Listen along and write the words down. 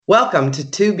Welcome to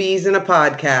Two Bees in a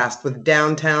Podcast with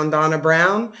Downtown Donna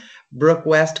Brown, Brooke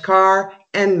Westcar,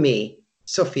 and me,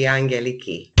 Sofia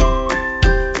Angeliki.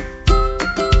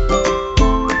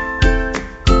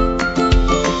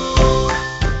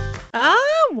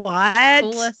 Oh, what?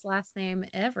 Coolest last name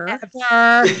ever.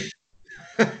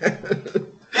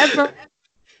 Ever.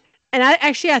 And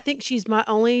I think she's my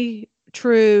only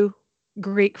true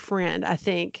Greek friend. I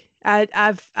think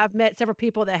I've met several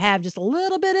people that have just a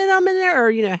little bit in them in there,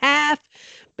 or half.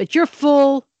 But you're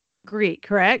full Greek,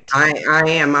 correct? I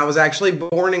am. I was actually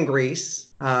born in Greece,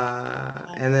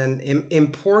 and then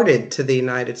imported to the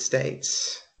United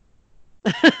States.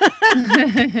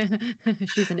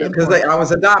 She's an because I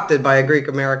was adopted by a Greek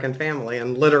American family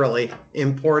and literally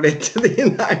imported to the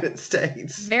United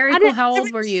States. Very cool. How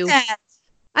old were you?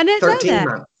 I didn't 13 know that.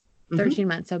 months. 13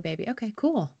 months. Oh, baby. Okay,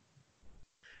 cool.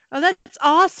 Oh, that's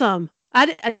awesome.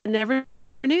 I never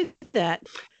knew that.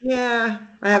 Yeah,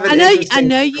 I have an I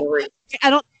know you. story. I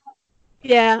don't.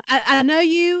 Yeah, I know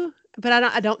you, but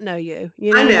I don't know you.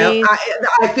 You know I know. what I mean?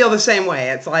 I feel the same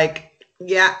way. It's like,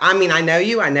 yeah, I mean, I know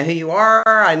you. I know who you are.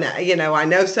 I know, I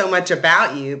know so much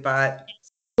about you, but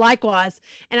likewise.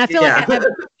 And I feel like I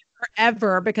haven't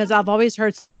forever because I've always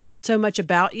heard so much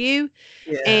about you.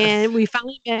 Yes. And we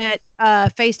finally met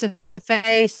face to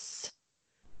face.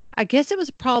 I guess it was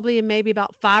probably maybe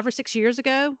about 5 or 6 years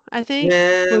ago, I think,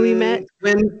 when we met.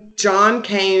 When John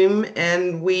came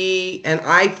and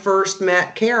I first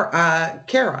met Kara.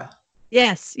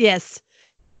 Yes. Yeah,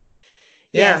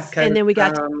 yes. And then we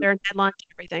got together and had lunch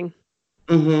and everything.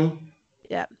 Mm-hmm.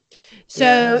 Yeah.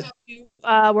 So you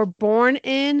were born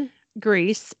in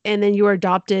Greece and then you were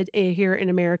adopted here in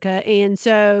America. And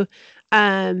so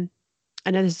I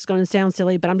know this is going to sound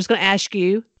silly, but I'm just going to ask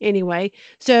you anyway.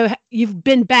 So you've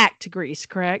been back to Greece,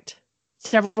 correct?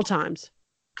 Several times.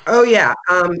 Oh, yeah.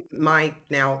 My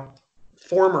now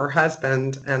former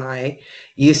husband and I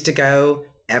used to go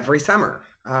every summer.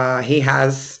 He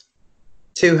has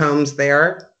 2 homes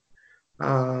there.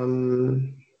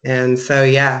 And so,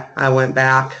 yeah, I went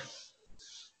back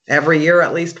every year,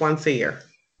 at least once a year.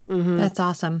 Mm-hmm. That's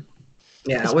awesome.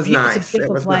 Yeah, it was nice. It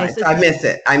was nice. I miss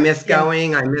it. I miss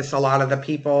going. I miss a lot of the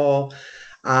people.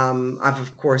 I've,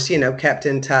 of course, kept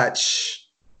in touch,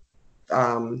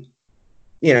 via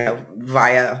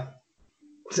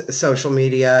social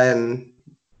media and,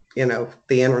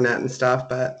 the internet and stuff,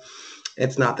 but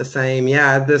it's not the same.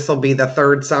 Yeah, this will be the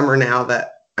 3rd summer now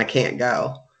that I can't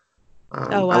go.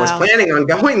 Oh, wow. I was planning on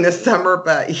going this summer,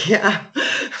 but yeah,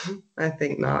 I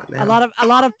think not now. A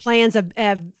lot of plans have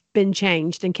been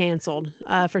changed and canceled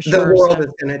for sure. The world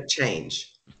is going to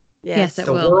change. Yes, it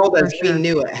the will. The world as we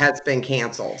knew it has been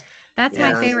canceled. That's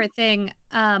my favorite thing.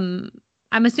 I'm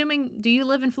assuming, do you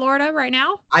live in Florida right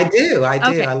now? I do.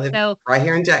 Okay, I live right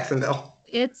here in Jacksonville.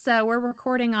 It's we're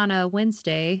recording on a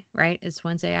Wednesday, right? It's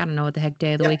Wednesday. I don't know what the heck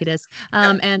day of the week it is.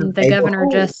 And the governor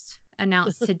just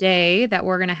announced today that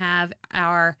we're going to have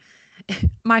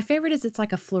my favorite is it's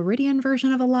like a Floridian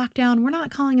version of a lockdown. We're not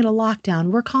calling it a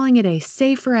lockdown. We're calling it a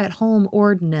safer at home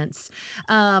ordinance,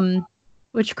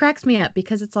 which cracks me up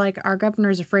because it's like our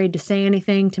governor's afraid to say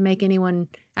anything to make anyone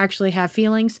actually have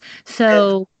feelings.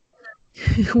 So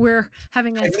we're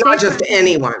having it's not just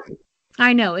anyone.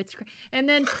 I know it's great. And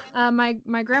then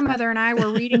my grandmother and I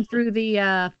were reading through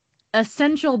the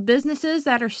essential businesses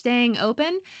that are staying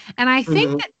open. And I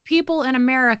think that people in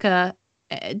America,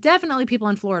 definitely people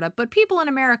in Florida, but people in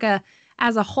America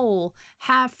as a whole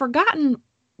have forgotten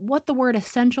what the word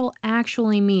essential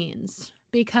actually means,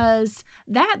 because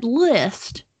that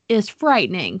list is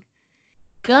frightening.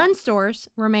 Gun stores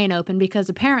remain open because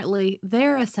apparently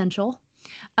they're essential.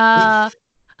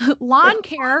 Lawn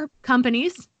care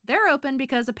companies, they're open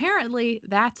because apparently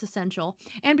that's essential.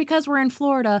 And because we're in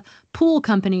Florida, pool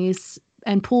companies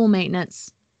and pool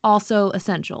maintenance also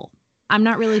essential. I'm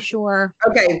not really sure.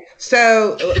 Okay,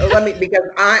 so because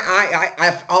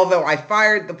I although I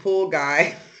fired the pool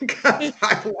guy because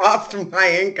I lost my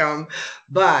income,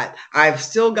 but I've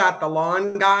still got the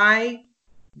lawn guy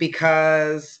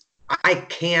because I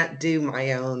can't do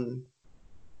my own.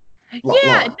 No,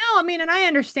 I mean, and I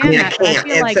understand that. I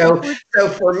can't. I feel like so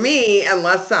for me,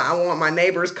 unless I want my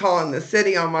neighbors calling the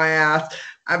city on my ass,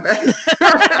 I bet.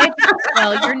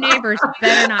 Well, your neighbors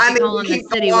better not be calling the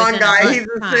city within a month's He's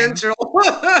essential.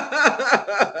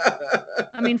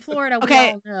 I mean, Florida, we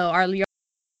all know our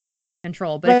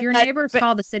control. But if your neighbors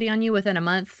call the city on you within a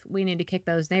month, we need to kick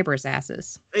those neighbors'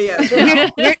 asses. Yeah.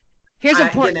 Here's a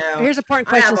important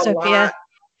question, Sophia.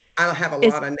 I have a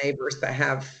lot of neighbors that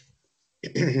have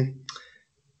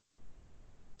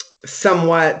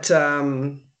somewhat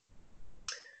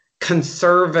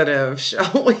conservative,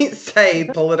 shall we say,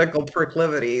 political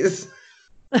proclivities.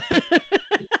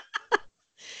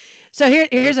 So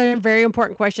here's a very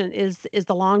important question: Is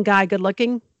the long guy good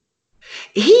looking?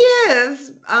 He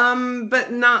is,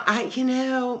 but not. Not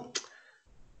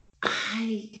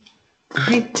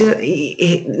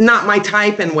my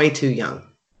type and way too young.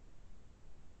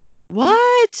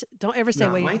 What? Don't ever say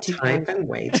Not way my too type young. and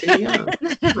way too young.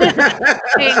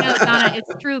 Hey, no, Donna,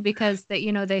 it's true because that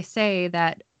they say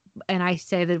that, and I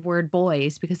say the word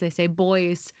boys because they say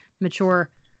boys mature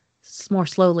more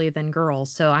slowly than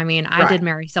girls. So I mean, I did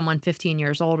marry someone 15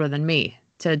 years older than me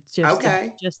to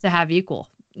just to have equal.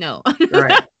 No.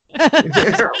 Right.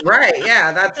 Right.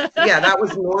 Yeah, that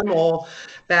was normal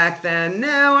back then.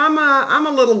 No, I'm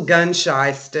a little gun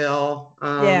shy still.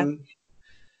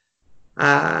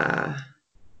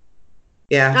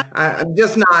 Yeah, I'm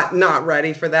just not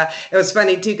ready for that. It was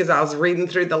funny too because I was reading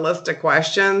through the list of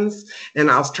questions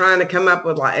and I was trying to come up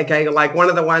with like one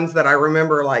of the ones that I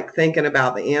remember like thinking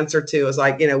about the answer to is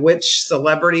like, which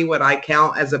celebrity would I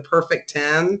count as a perfect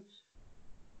 10?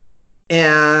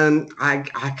 And I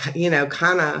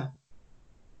kind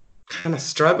of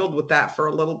struggled with that for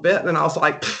a little bit. And then I was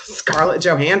like, Scarlett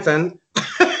Johansson.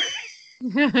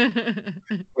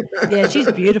 Yeah,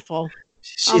 she's beautiful.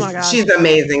 Oh my gosh. She's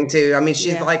amazing too. I mean,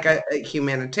 she's like a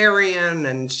humanitarian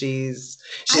and she's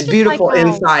beautiful like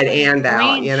inside and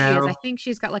out, I think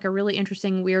she's got like a really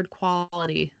interesting, weird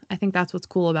quality. I think that's what's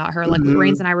cool about her. Like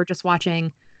Rains and I were just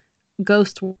watching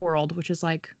Ghost World, which is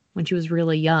like when she was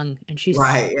really young and she's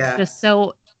just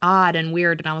so odd and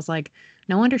weird. And I was like,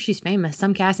 no wonder she's famous.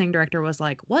 Some casting director was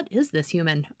like, what is this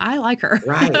human? I like her.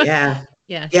 Right. Yeah.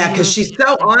 Yeah. Because she's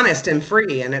so honest and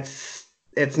free and it's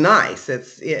nice.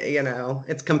 It's,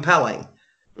 it's compelling.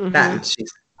 That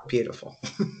she's beautiful.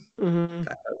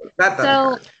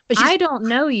 So I don't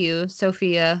know you,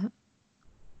 Sophia.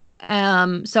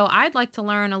 So I'd like to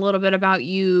learn a little bit about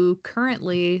you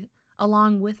currently,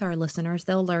 along with our listeners.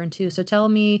 They'll learn too. So tell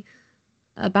me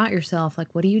about yourself.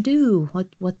 Like, what do you do?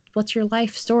 What's your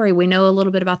life story? We know a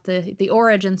little bit about the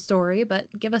origin story, but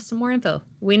give us some more info.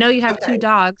 We know you have 2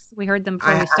 dogs. We heard them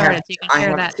before we started, so you can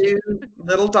share that. I have 2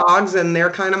 little dogs, and they're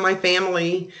kind of my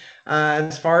family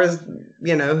as far as,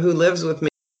 who lives with me.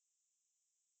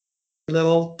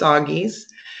 Little doggies.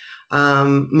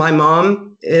 My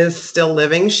mom is still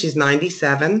living. She's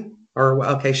 97,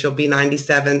 she'll be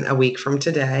 97 a week from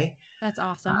today. That's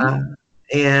awesome.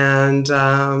 And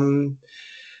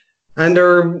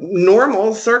under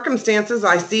normal circumstances,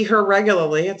 I see her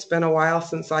regularly. It's been a while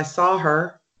since I saw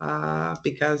her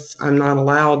because I'm not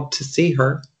allowed to see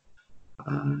her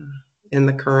in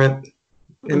the current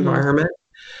environment.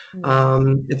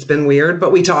 It's been weird,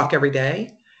 but we talk every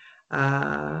day.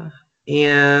 And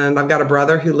I've got a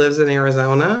brother who lives in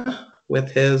Arizona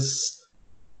with his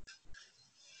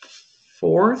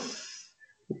fourth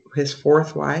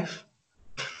wife.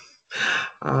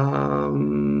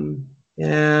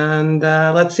 And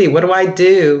let's see, what do I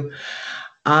do?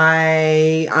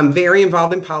 I'm very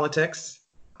involved in politics.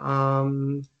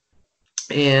 And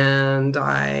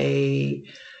I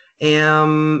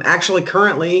am actually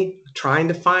currently trying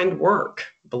to find work,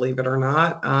 believe it or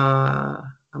not.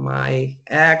 My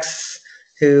ex,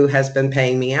 who has been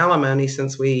paying me alimony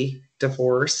since we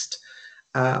divorced,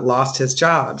 lost his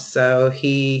job. So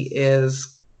he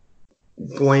is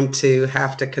going to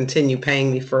have to continue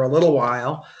paying me for a little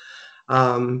while.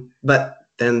 But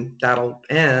then that'll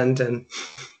end. And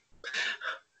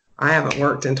I haven't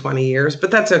worked in 20 years,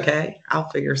 but that's okay. I'll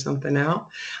figure something out.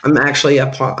 I'm actually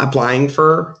applying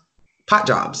for pot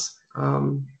jobs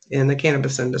in the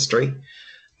cannabis industry.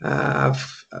 I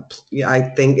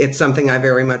think it's something I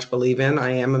very much believe in.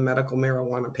 I am a medical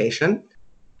marijuana patient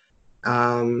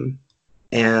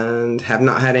and have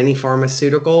not had any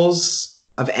pharmaceuticals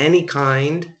of any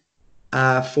kind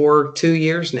for 2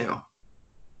 years now.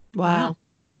 Wow.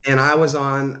 And I was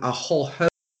on a whole host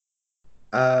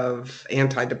of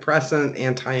antidepressant,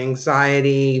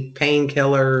 anti-anxiety,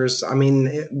 painkillers. I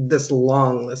mean, this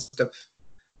long list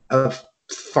of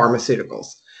pharmaceuticals.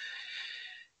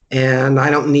 And I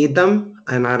don't need them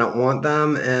and I don't want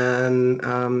them. And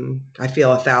I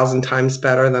feel 1,000 times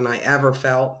better than I ever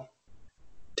felt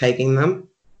taking them.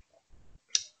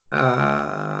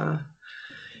 And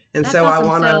that's so awesome. I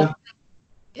want to.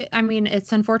 I mean,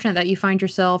 it's unfortunate that you find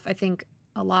yourself, I think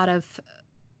a lot of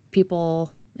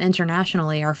people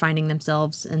internationally are finding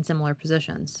themselves in similar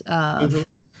positions of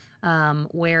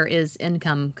where is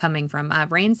income coming from.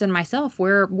 Rains and myself,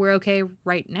 we're okay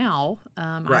right now.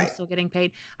 I'm still getting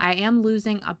paid. I am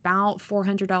losing about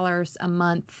 $400 a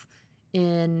month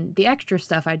in the extra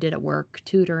stuff I did at work,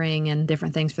 tutoring and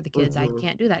different things for the kids. I Mhm.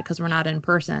 can't do that because we're not in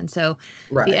person. So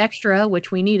the Right. extra,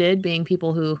 which we needed, being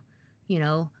people who, you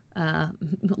know,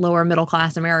 lower middle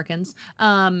class Americans,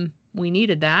 we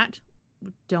needed that.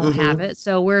 Don't have Mhm. it.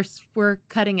 So we're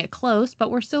cutting it close,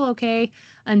 but we're still okay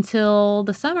until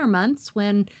the summer months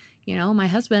when, you know, my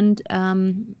husband,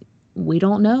 we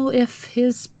don't know if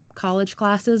his college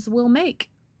classes will make.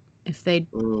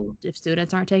 Mm. If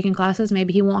students aren't taking classes,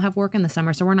 maybe he won't have work in the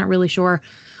summer. So we're not really sure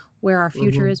where our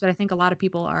future Mhm. is, but I think a lot of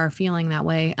people are feeling that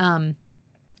way.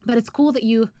 But it's cool that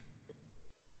you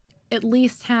at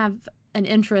least have an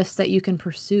interest that you can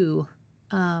pursue.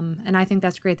 And I think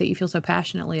that's great that you feel so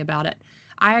passionately about it.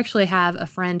 I actually have a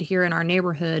friend here in our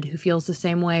neighborhood who feels the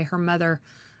same way. Her mother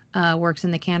works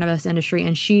in the cannabis industry,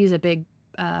 and she's a big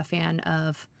fan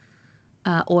of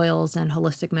oils and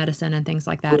holistic medicine and things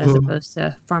like that, as Mhm. opposed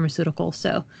to pharmaceuticals.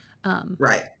 So,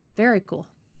 Right. very cool.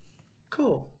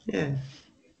 Cool. Yeah.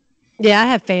 Yeah, I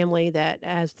have family that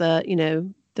has the,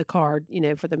 the card,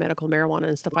 for the medical marijuana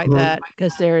and stuff like Mhm. that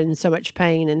because they're in so much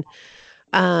pain.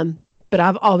 And, but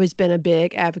I've always been a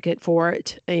big advocate for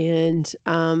it and,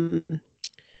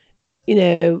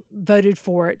 voted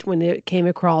for it when it came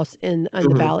across on the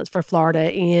Mhm. ballots for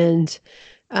Florida. And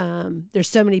there's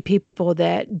so many people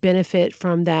that benefit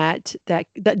from that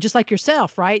just like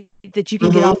yourself, right? That you can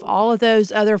get Mhm. off all of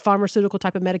those other pharmaceutical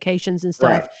type of medications and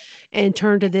stuff Right. and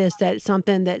turn to this, that's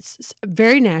something that's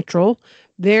very natural,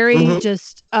 very Mhm.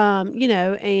 just, and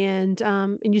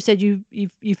you said you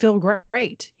feel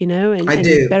great, I and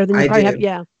do. better than you I probably have. do.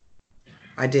 Yeah.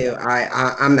 I do.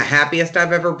 I'm the happiest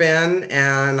I've ever been,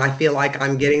 and I feel like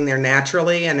I'm getting there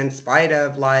naturally. And in spite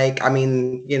of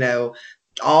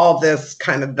all this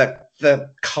kind of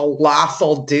the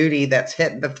colossal duty that's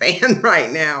hitting the fan right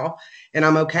now, and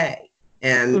I'm okay.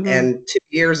 And Hmm. 2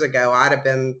 years ago, I'd have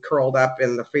been curled up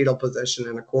in the fetal position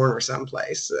in a corner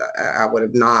someplace. I would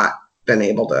have not been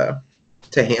able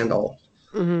to handle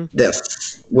Hmm.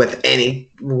 this with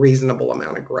any reasonable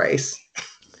amount of grace.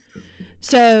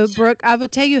 So, Brooke, I will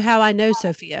tell you how I know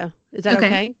Sophia. Is that Okay.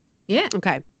 okay? Yeah.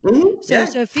 Okay. Mhm. So Yeah.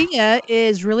 Sophia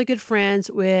is really good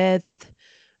friends with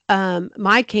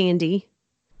my Candy,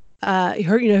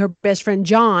 her best friend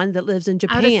John that lives in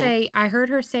I would Japan. say I heard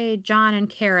her say John and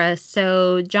Kara.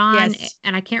 So John, Yes.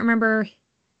 and I can't remember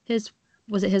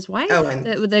was it his Oh, wife? and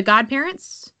The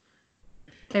godparents?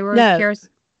 They were No, Kara's.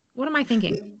 What am I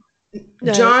thinking?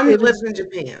 no, John it lives was in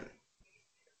Japan.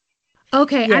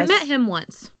 Okay, I met yes, him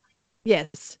once.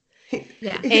 yes,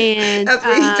 Yeah. and As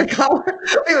we used to call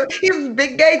him. He was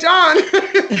Big Gay John.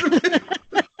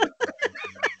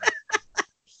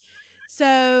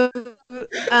 so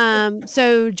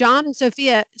so John and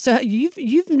Sophia, so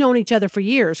you've known each other for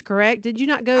years, correct? Did you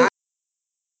not go?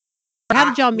 How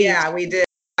did y'all meet? Yeah, we did.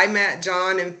 I met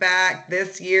John. In fact,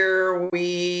 this year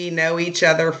we know each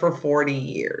other for 40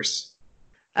 years.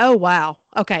 Oh, wow.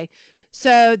 Okay.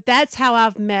 So that's how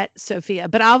I've met Sophia,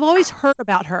 but I've always heard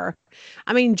about her.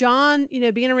 I mean, John,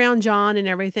 being around John and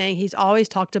everything, he's always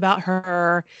talked about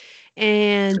her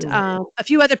and a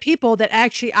few other people that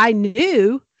actually I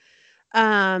knew.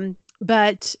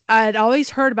 But I'd always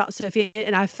heard about Sophia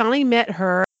and I finally met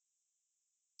her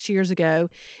years ago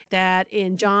that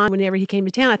in John, whenever he came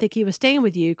to town, I think he was staying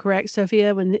with you, correct,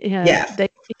 Sophia, when Yes.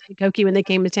 Koki, when they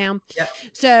came to town. Yep.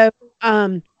 So,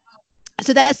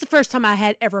 so that's the first time I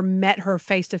had ever met her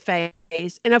face to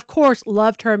face. And of course,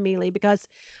 loved her immediately because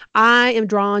I am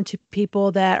drawn to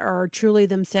people that are truly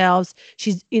themselves.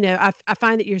 She's, I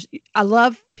find that I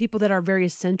love people that are very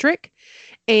eccentric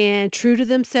and true to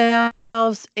themselves.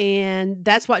 And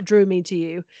that's what drew me to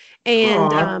you.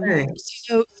 And Aw, thanks.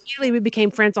 so immediately we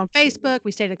became friends on Facebook.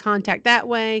 We stayed in contact that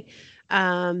way,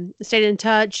 stayed in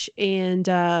touch. And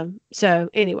so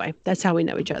anyway, that's how we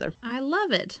know each other. I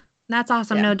love it. That's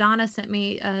awesome. Yeah. No, Donna sent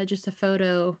me just a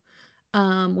photo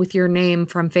with your name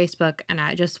from Facebook, and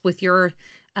I just with your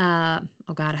oh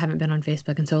God, I haven't been on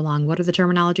Facebook in so long. What are the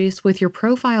terminologies? With your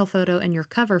profile photo and your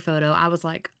cover photo, I was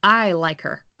like, I like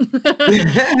her. I'm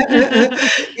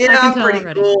pretty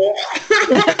already. cool.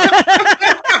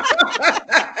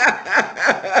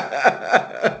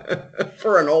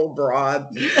 For an old broad.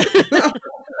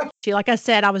 Like I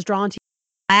said, I was drawn to you.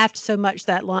 I laughed so much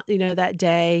that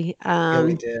day. Yeah,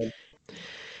 we did.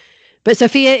 But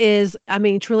Sophia is, I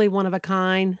mean, truly one of a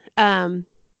kind.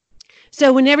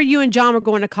 So whenever you and John were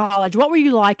going to college, what were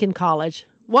you like in college?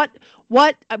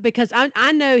 Because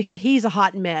I know he's a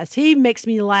hot mess. He makes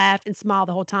me laugh and smile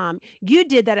the whole time. You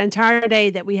did that entire day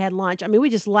that we had lunch. I mean, we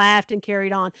just laughed and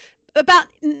carried on. about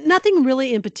nothing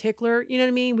really in particular. You know what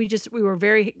I mean? We were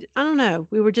very, I don't know.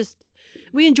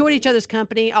 We enjoyed each other's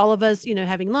company. All of us,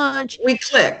 having lunch. We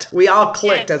clicked. We all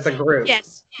clicked as a group.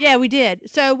 Yes. Yeah, we did.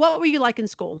 So what were you like in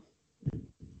school?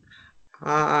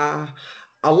 A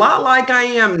lot like I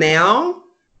am now,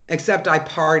 except I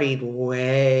partied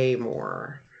way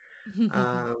more.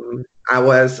 I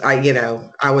was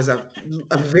a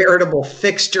veritable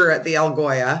fixture at the El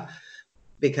Goya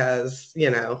because,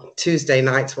 Tuesday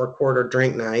nights were quarter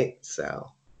drink night.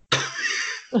 So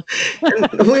and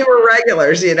we were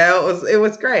regulars, it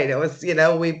was great. It was, we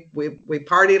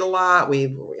partied a lot.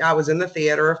 I was in the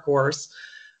theater, of course,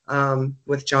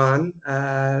 with John,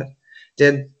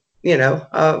 did,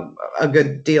 a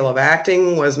good deal of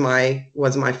acting was my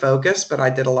focus, but I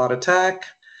did a lot of tech.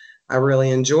 I really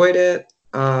enjoyed it.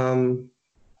 I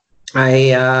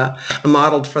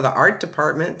modeled for the art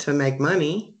department to make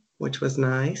money, which was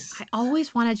nice. I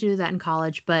always wanted to do that in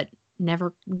college, but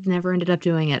never ended up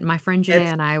doing it. My friend Jay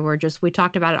and I we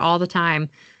talked about it all the time,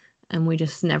 and we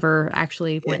just never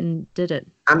actually went and did it.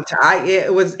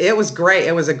 It was great.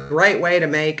 It was a great way to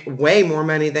make way more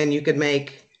money than you could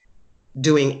make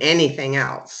doing anything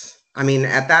else. I mean,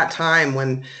 at that time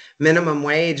when minimum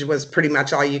wage was pretty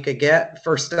much all you could get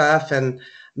for stuff, and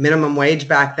minimum wage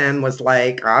back then was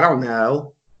like, I don't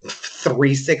know,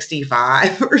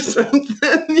 $3.65 or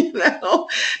something,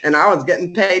 and I was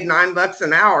getting paid $9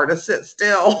 an hour to sit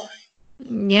still.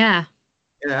 Yeah.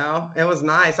 It was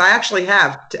nice. I actually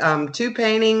have 2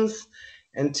 paintings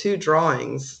and 2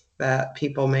 drawings that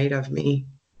people made of me.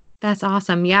 That's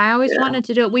awesome. Yeah, I always wanted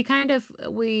to do it.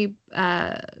 We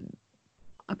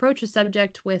approach the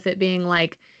subject with it being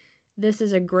like, this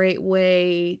is a great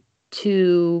way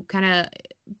to kind of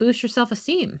boost your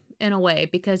self-esteem in a way,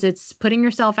 because it's putting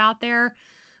yourself out there,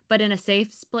 but in a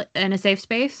safe space.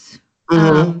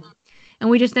 Mm-hmm. And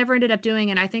we just never ended up doing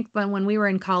it. I think when we were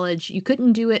in college, you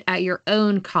couldn't do it at your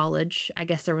own college. I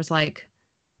guess there was like,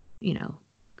 we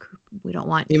don't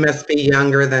want. You must be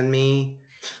younger than me.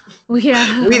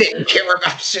 Yeah. We didn't care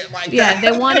about shit like that. Yeah,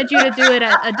 they wanted you to do it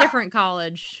at a different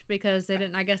college because they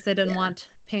didn't want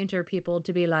painter people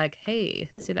to be like, hey,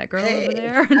 see that girl over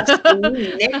there?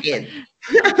 Naked.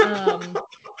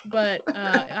 But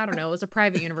I don't know. It was a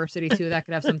private university too. That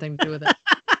could have something to do with it.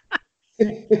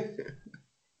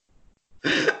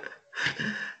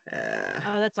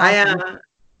 Oh, that's awesome.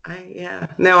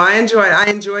 I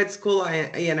enjoyed school.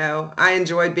 I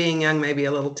enjoyed being young, maybe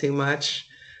a little too much.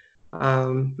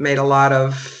 Made a lot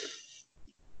of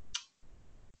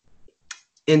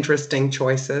interesting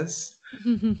choices.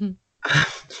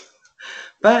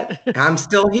 But I'm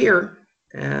still here,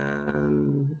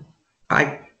 and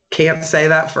I can't say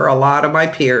that for a lot of my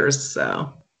peers.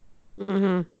 So,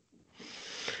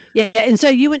 yeah. And so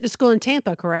you went to school in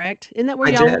Tampa, correct? Isn't that where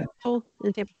y'all went to school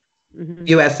in Tampa?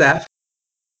 USF.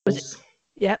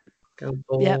 Yep. Go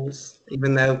Bulls. Yep.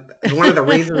 Even though one of the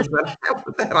reasons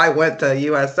that I went to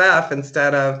USF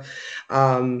instead of,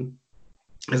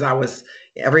 is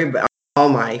all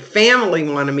my family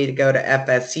wanted me to go to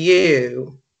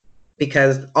FSU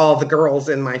because all the girls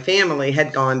in my family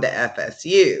had gone to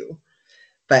FSU,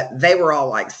 but they were all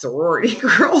like sorority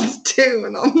girls too.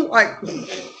 And I'm like,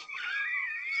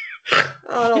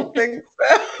 I don't think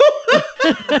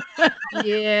so.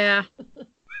 Yeah.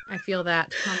 I feel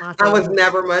that. I was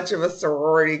never much of a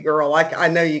sorority girl. Like, I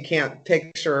know you can't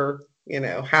picture,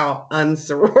 how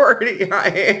unsorority I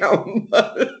am.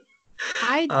 But,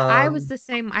 I was the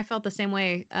same. I felt the same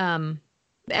way.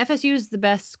 FSU is the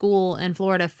best school in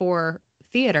Florida for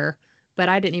theater, but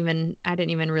I didn't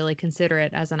even really consider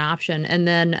it as an option. And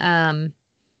then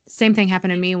same thing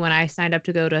happened to me when I signed up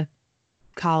to go to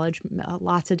college.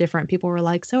 Lots of different people were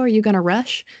like, so are you going to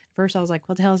rush? First, I was like,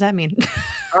 what the hell does that mean?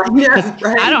 Yeah,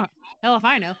 right. I don't, hell if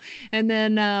I know. And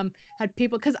then had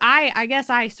people, because I guess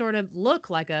I sort of look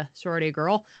like a sorority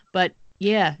girl, but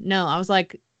yeah, no, I was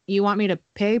like, you want me to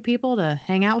pay people to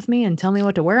hang out with me and tell me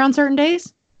what to wear on certain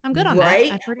days? I'm good on that.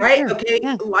 Right. Sure. Okay.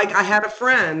 Yeah. Like, I had a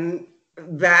friend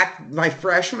back my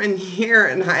freshman year,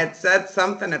 and I had said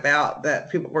something about that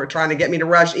people were trying to get me to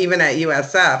rush even at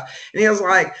USF. And he was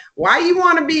like, why you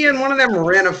want to be in one of them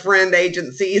rent-a-friend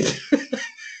agencies?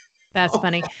 That's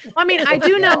funny. Well, I mean, I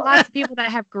do know lots of people that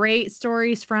have great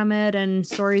stories from it and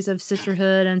stories of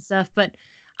sisterhood and stuff, but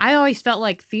I always felt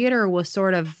like theater was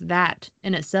sort of that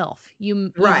in itself.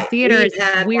 Theater is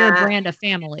a weird brand of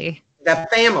family. The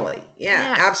family.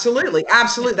 Yeah, absolutely.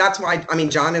 Absolutely. That's why,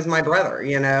 John is my brother,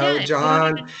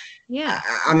 John. Yeah.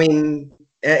 I mean,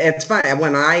 it's funny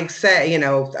when I say,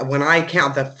 when I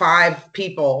count the 5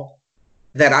 people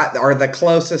that are the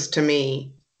closest to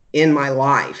me in my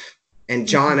life, And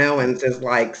John Owens is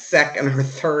like second or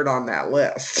third on that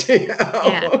list. You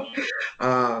know?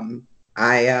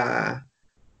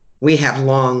 We have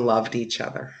long loved each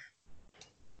other.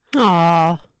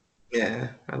 Aw. Yeah,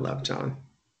 I love John.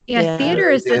 Yeah, theater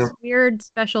is this weird,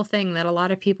 special thing that a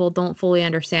lot of people don't fully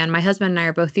understand. My husband and I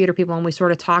are both theater people, and we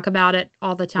sort of talk about it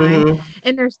all the time.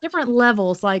 And there's different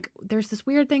levels. Like, there's this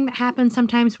weird thing that happens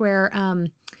sometimes where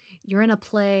you're in a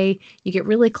play, you get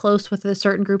really close with a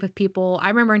certain group of people. I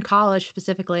remember in college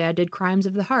specifically, I did Crimes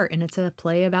of the Heart, and it's a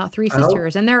play about three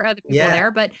sisters. And there are other people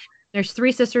there, but there's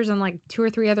three sisters and like 2 or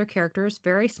 3 other characters,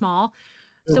 very small.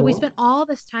 So we spent all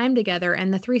this time together,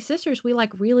 and the 3 sisters, we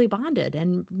like really bonded.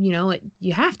 And, you know,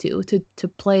 you have to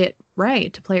play it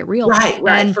right, to play it real. Right,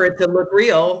 and for it to look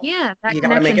real. Yeah, that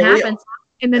connection happens. Real.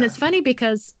 And then it's funny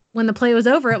because when the play was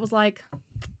over, it was like,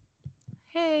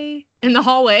 hey, in the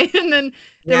hallway. And then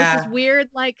there was this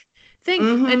weird like thing.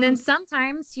 And then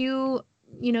sometimes you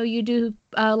do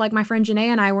like my friend Janae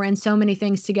and I were in so many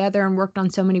things together and worked on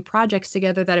so many projects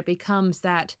together that it becomes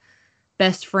that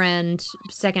best friend,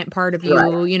 second part of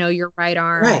you, you know, your right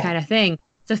arm kind of thing.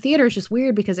 So theater is just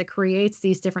weird because it creates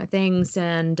these different things.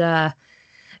 And,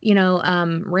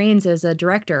 Rains is a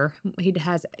director. He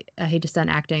just done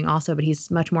acting also, but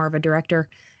he's much more of a director.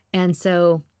 And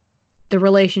so the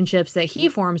relationships that he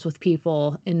forms with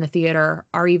people in the theater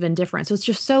are even different. So it's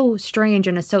just so strange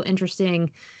and it's so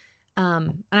interesting.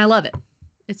 And I love it.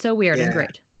 It's so weird and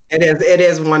great. It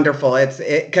is wonderful.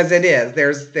 Because it is.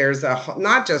 There's a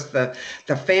not just the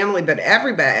family, but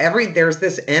everybody. There's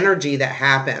this energy that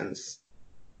happens.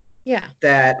 Yeah.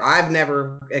 That I've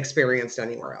never experienced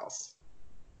anywhere else.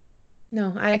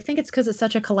 No, I think it's because it's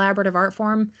such a collaborative art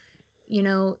form. You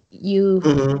know,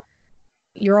 you're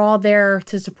all there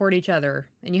to support each other,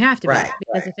 and you have to be,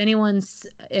 because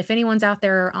if anyone's out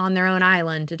there on their own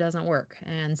island, it doesn't work.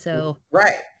 And so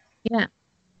yeah,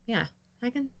 I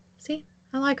can see.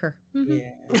 I like her.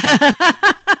 Yeah,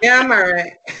 I'm all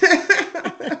right.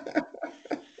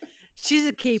 She's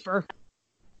a keeper.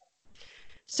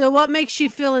 So what makes you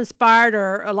feel inspired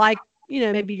or like, you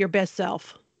know, maybe your best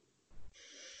self?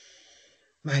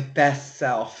 My best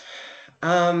self.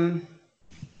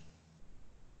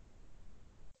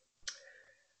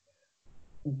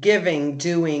 Giving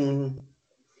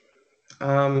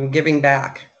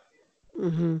back.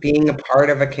 Being a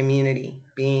part of a community,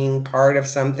 being part of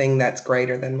something that's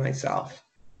greater than myself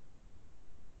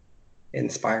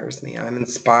inspires me. I'm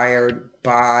inspired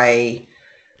by,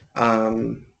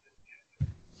 I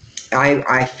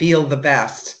feel the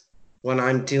best when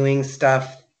I'm doing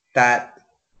stuff that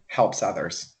helps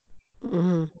others.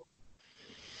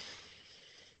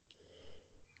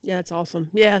 Yeah, it's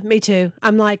awesome. Yeah, me too.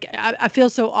 I'm like, I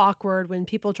feel so awkward when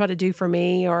people try to do for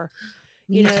me or,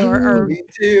 you know, or me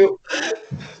too.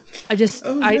 I just,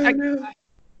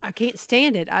 I can't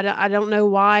stand it. I don't know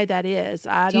why that is.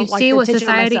 Do you see what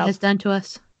society has done to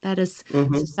us? That is,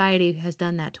 society has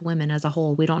done that to women as a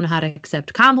whole. We don't know how to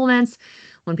accept compliments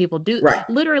when people do.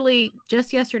 Literally,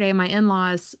 just yesterday, my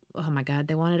in-laws, oh my God,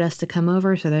 they wanted us to come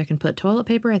over so they can put toilet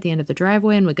paper at the end of the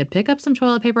driveway and we could pick up some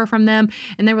toilet paper from them.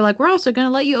 And they were like, we're also going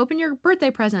to let you open your birthday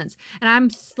presents. And I'm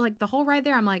like, the whole ride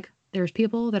there, I'm like, there's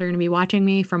people that are going to be watching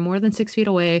me from more than 6 feet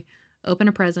away open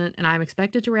a present, and I'm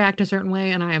expected to react a certain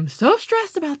way, and I am so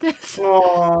stressed about this. And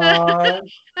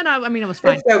I mean, it was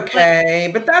fine. It's okay,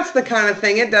 but that's the kind of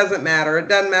thing. It doesn't matter. It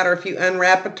doesn't matter if you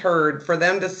unwrap a turd for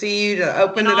them to see you, to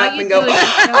open it up and go, oh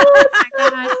my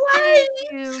God, thank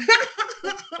you.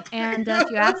 And if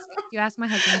you ask my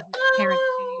husband, his parents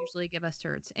do usually give us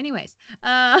turds. Anyways,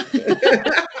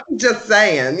 just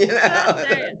saying, you know.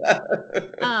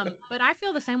 But I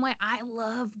feel the same way. I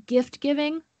love gift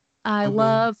giving. I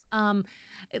love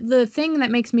the thing that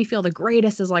makes me feel the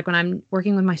greatest is like when I'm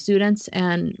working with my students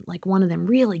and like one of them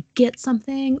really gets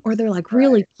something, or they're like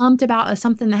really pumped about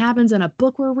something that happens in a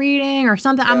book we're reading or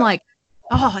something. I'm like,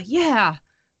 oh yeah,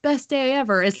 best day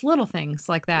ever. It's little things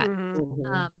like that.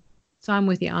 So I'm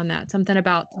with you on that. Something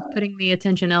about putting the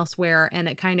attention elsewhere and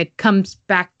it kind of comes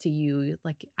back to you.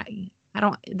 Like,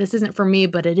 this isn't for me,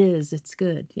 but it is. It's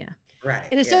good. Yeah. Right.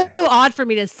 And it's so odd for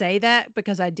me to say that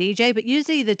because I DJ, but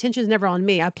usually the attention's never on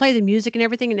me. I play the music and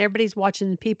everything, and everybody's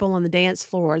watching people on the dance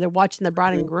floor. They're watching the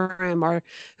bride and groom or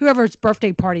whoever's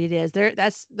birthday party it is.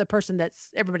 That's the person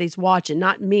that's everybody's watching,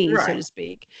 not me, so to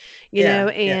speak. You know,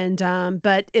 and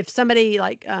but if somebody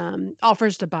like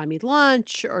offers to buy me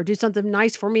lunch or do something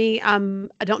nice for me, I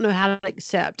don't know how to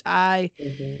accept. I'm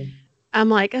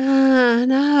like, no,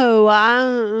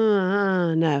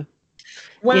 no.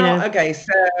 Well, you know? Okay,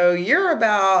 so you're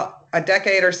about a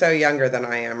decade or so younger than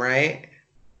I am, right?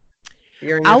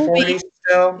 You're in your 40s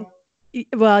still?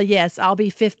 Well, yes, I'll be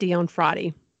 50 on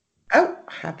Friday. Oh,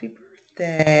 happy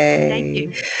birthday. Thank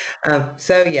you.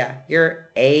 So yeah,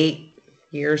 you're 8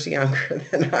 years younger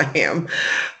than I am.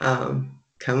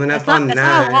 Coming up on That's 9.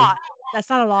 not a lot. That's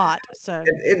not a lot. So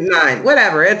It 9,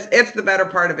 whatever. It's the better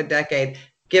part of a decade.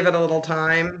 Give it a little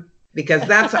time, because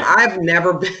I've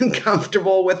never been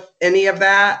comfortable with any of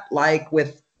that, like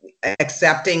with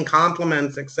accepting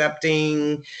compliments,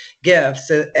 accepting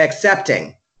gifts,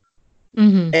 accepting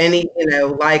any,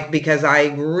 like, because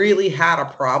I really had a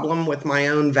problem with my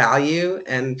own value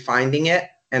and finding it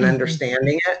and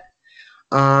understanding it.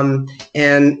 And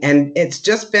it's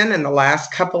just been in the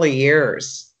last couple of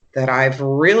years that I've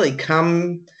really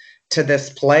come to this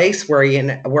place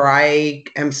where, where I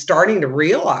am starting to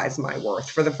realize my worth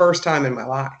for the first time in my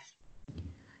life.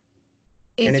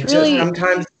 And it really, just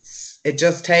sometimes it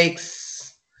just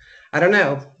takes, I don't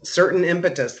know, certain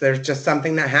impetus. There's just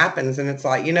something that happens, and it's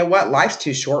like, you know what? Life's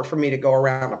too short for me to go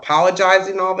around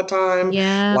apologizing all the time.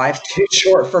 Yeah. Life's too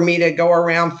short for me to go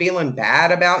around feeling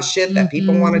bad about shit that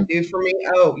people want to do for me.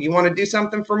 Oh, you want to do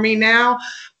something for me now?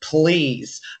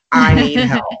 Please, I need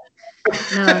help.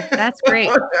 No, that's great.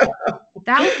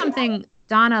 That was something,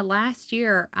 Donna, last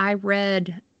year I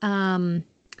read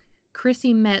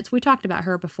Chrissy Metz. We talked about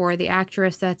her before, the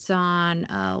actress that's on,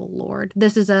 oh Lord,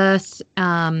 This Is Us.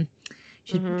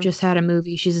 She just had a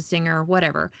movie. She's a singer,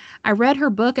 whatever. I read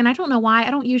her book, and I don't know why. I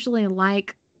don't usually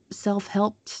like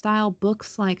self-help style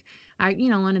books. Like,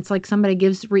 and it's like somebody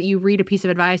you read a piece of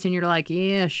advice and you're like,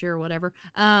 yeah, sure, whatever.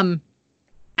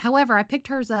 However, I picked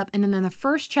hers up, and then in the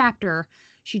first chapter,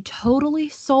 she totally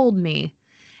sold me.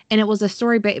 And it was a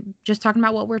story just talking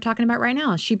about what we're talking about right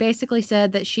now. She basically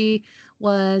said that she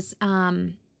was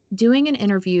doing an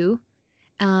interview,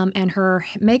 and her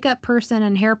makeup person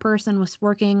and hair person was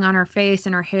working on her face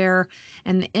and her hair,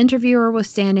 and the interviewer was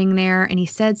standing there, and he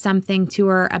said something to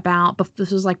her about, this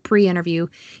was like pre-interview.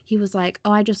 He was like,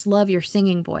 oh, I just love your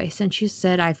singing voice. And she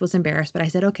said, I was embarrassed, but I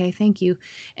said, okay, thank you.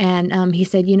 And he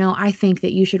said, I think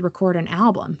that you should record an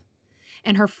album.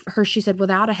 And she said,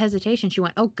 without a hesitation, she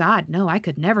went, oh God, no, I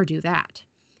could never do that.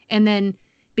 And then,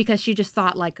 because she just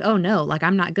thought like, oh no, like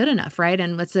I'm not good enough. Right.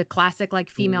 And what's a classic like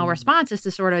female response is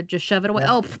to sort of just shove it away.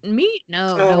 Yeah. Oh, me?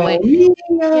 No way.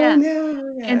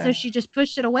 No. And so she just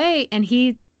pushed it away, and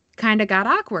he kind of got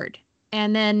awkward.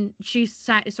 And then she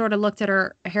sort of looked at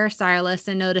her hairstylist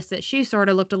and noticed that she sort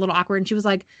of looked a little awkward. And she was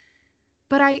like,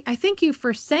 but I thank you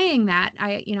for saying that.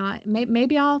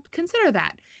 Maybe I'll consider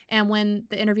that. And when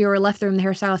the interviewer left the room, the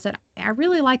hairstylist said, I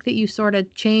really like that you sort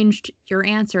of changed your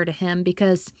answer to him,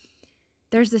 because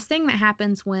there's this thing that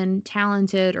happens when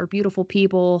talented or beautiful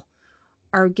people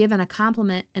are given a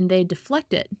compliment and they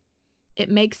deflect it. It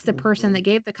makes the person that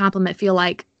gave the compliment feel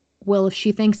like, well, if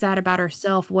she thinks that about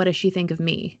herself, what does she think of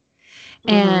me?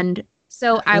 And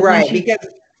so because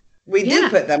we do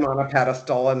put them on a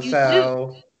pedestal. And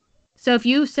So if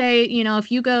you say,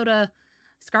 if you go to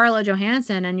Scarlett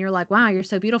Johansson and you're like, wow, you're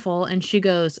so beautiful. And she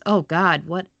goes, oh God,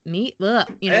 what, me?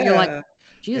 Ugh. You're like,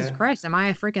 Jesus Christ, am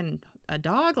I a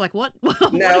dog? Like what? No,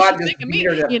 I just beat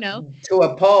her to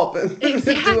a pulp.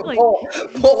 Exactly.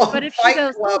 But if she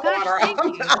goes, oh gosh, thank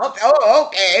you. Oh,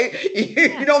 okay.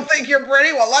 You don't think you're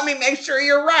pretty? Well, let me make sure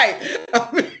you're right.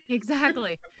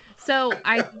 Exactly. So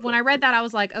when I read that, I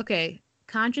was like, okay,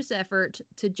 conscious effort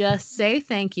to just say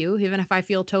thank you, even if I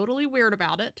feel totally weird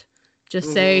about it.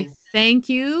 Just say thank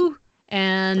you.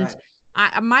 And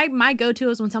my go-to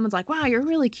is when someone's like, wow, you're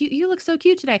really cute. You look so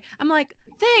cute today. I'm like,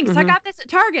 thanks. I got this at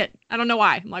Target. I don't know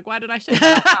why. I'm like, why did I say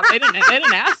that? They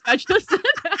didn't ask. I just said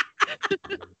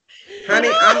that. Honey,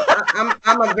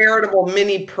 I'm a veritable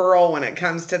mini Pearl when it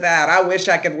comes to that. I wish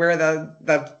I could wear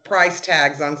the price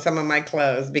tags on some of my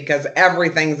clothes, because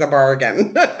everything's a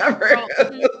bargain.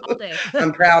 All day.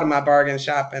 I'm proud of my bargain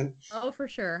shopping. Oh, for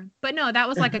sure. But no, that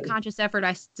was like a conscious effort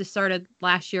I just started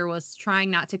last year, was trying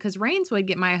not to, because Rains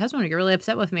would my husband would get really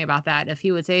upset with me about that. If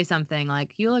he would say something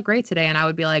like, you look great today, and I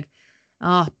would be like,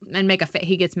 oh, and make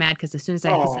he gets mad because as soon as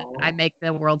I make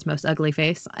the world's most ugly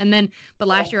face. And then, but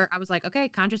last year I was like, okay,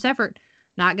 conscious effort,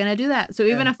 not going to do that. So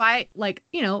even if I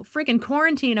freaking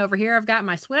quarantine over here, I've got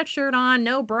my sweatshirt on,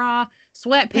 no bra,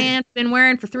 sweatpants, been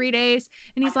wearing for 3 days.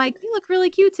 And he's like, you look really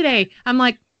cute today. I'm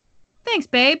like, thanks,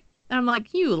 babe. And I'm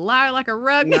like, you lie like a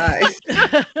rug. Nice.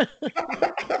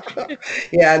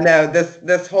 Yeah, no,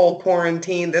 this whole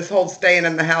quarantine, this whole staying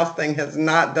in the house thing has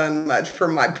not done much for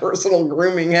my personal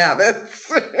grooming habits.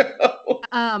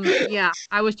 Yeah,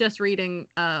 I was just reading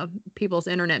people's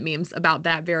internet memes about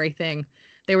that very thing.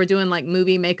 They were doing like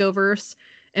movie makeovers,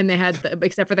 And they had,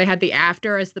 except for they had the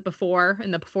after as the before,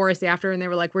 and the before is the after. And they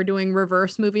were like, we're doing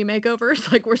reverse movie makeovers.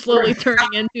 Like, we're slowly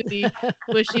turning into the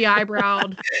bushy eyebrow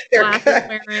glasses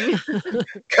wearing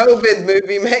COVID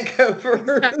movie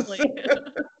makeovers. Exactly.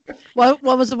 What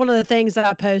was one of the things that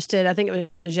I posted? I think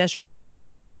it was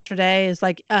yesterday. Is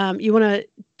like, you want to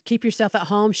keep yourself at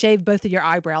home, shave both of your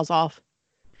eyebrows off.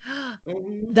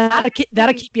 That'll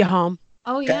keep you home.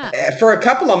 Oh yeah. For a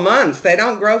couple of months, they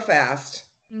don't grow fast.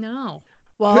 No.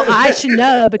 Well, I should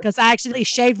know because I actually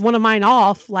shaved one of mine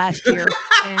off last year.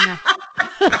 Yeah.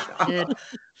 I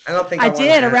don't think I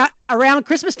did around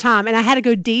Christmas time, and I had to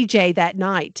go DJ that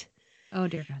night. Oh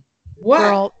dear God. What?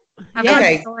 Girl, I've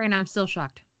heard the story and I'm still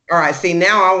shocked. All right. See,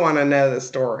 now I want to know the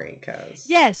story because.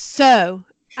 Yes. So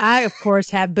I, of course,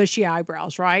 have bushy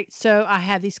eyebrows, right? So I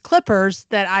have these clippers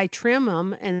that I trim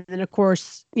them. And then, of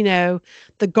course, the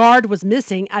guard was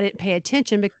missing. I didn't pay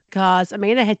attention because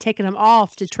Amanda had taken them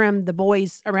off to trim the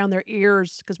boys around their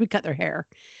ears because we cut their hair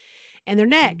and their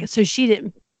neck. So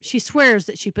she swears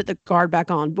that she put the guard back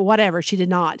on, but whatever, she did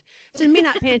not. So me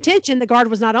not paying attention, the guard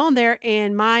was not on there,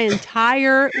 and my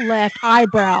entire left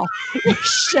eyebrow was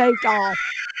shaved off.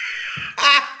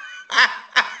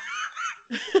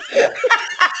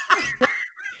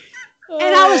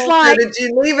 And I was like, so did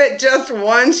you leave it just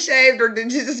one shaved, or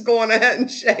did you just go on ahead and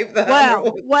shave the other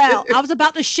one? Well, I was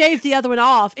about to shave the other one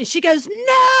off, and she goes,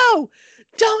 "No,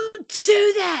 don't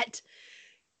do that.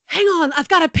 Hang on, I've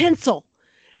got a pencil."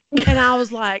 And I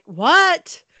was like,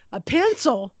 "What? A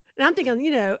pencil?" And I'm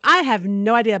thinking, I have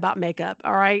no idea about makeup.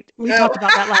 All right, we talked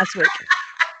about that last week.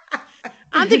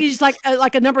 I'm thinking just like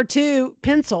a number 2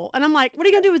 pencil, and I'm like, "What are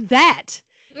you gonna do with that?"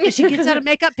 And she gets out a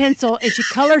makeup pencil and she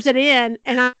colors it in,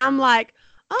 and I'm like,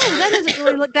 "Oh, that doesn't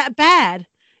really look that bad."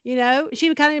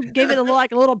 She kind of gave it a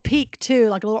little peak too,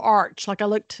 like a little arch, like I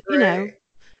looked, kind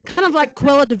of like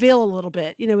Cruella de Vil a little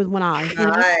bit, with one eye.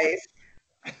 Nice.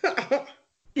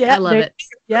 Yeah, I love it.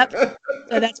 Yep. So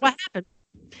that's what happened.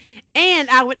 And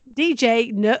I would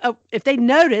DJ. If they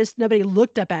noticed, nobody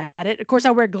looked up at it. Of course,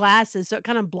 I wear glasses, so it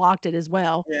kind of blocked it as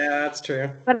well. Yeah, that's true.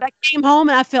 But I came home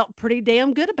and I felt pretty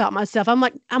damn good about myself. I'm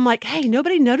like, hey,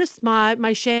 nobody noticed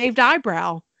my shaved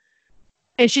eyebrow.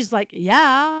 And she's like,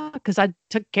 yeah, because I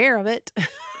took care of it.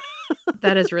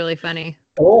 That is really funny.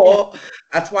 Oh,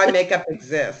 that's why makeup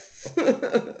exists.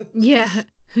 Yeah.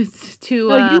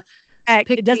 To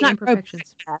it does not grow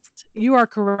fast. You are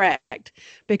correct,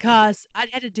 because I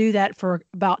had to do that for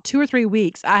about 2 or 3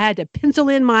 weeks. I had to pencil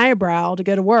in my eyebrow to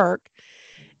go to work,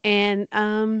 and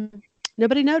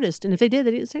nobody noticed. And if they did,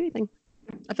 they didn't say anything.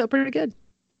 I felt pretty good.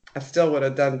 I still would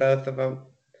have done both of them.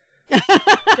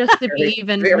 Just to be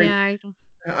even. Yeah.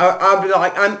 I'll be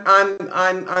like,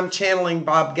 I'm channeling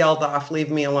Bob Geldof. Leave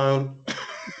me alone.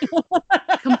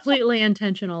 Completely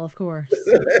intentional, of course.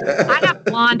 I have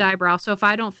blonde eyebrows, so if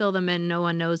I don't fill them in, no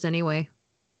one knows anyway.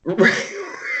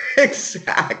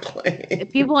 Exactly.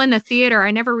 People in the theater,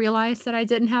 I never realized that I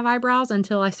didn't have eyebrows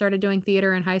until I started doing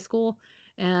theater in high school.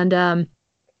 And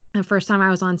the first time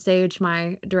I was on stage,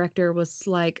 my director was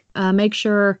like, make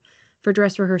sure for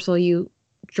dress rehearsal you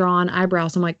draw on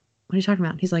eyebrows. I'm like, what are you talking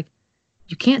about? He's like,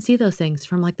 you can't see those things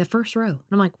from like the first row. And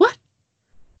I'm like, what?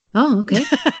 Oh, okay.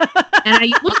 And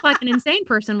I look like an insane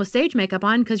person with stage makeup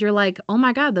on because you're like, oh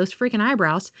my God, those freaking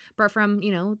eyebrows. But from,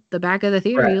 the back of the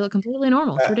theater, You look completely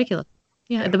normal. It's ridiculous.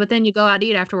 Yeah. But then you go out to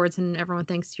eat afterwards and everyone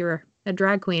thinks you're a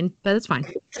drag queen, but it's fine.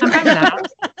 I'm fine with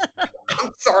that.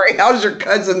 I'm sorry. How's your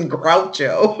cousin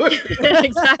Groucho?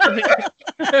 Exactly.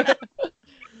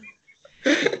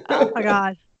 Oh my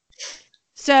God.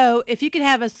 So if you could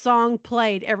have a song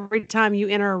played every time you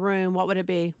enter a room, what would it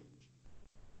be?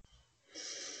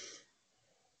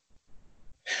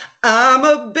 I'm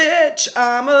a bitch,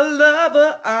 I'm a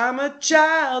lover, I'm a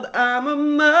child, I'm a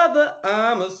mother,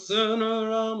 I'm a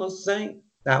sinner, I'm a saint.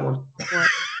 That one.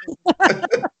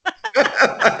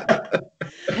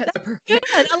 That's good.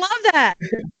 I love that.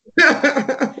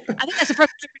 I think that's the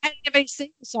first time I've anybody sing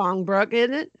a song, Brooke,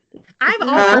 isn't it? I'm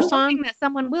always hoping that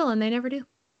someone will, and they never do.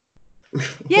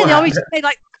 Yeah, They always say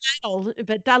like title,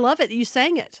 but I love it that you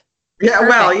sang it. Yeah,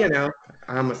 perfect. Well,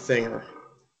 I'm a singer.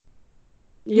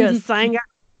 You're a singer?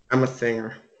 I'm a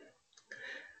singer.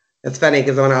 It's funny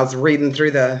because when I was reading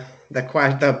through the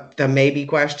maybe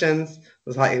questions, it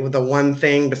was like the one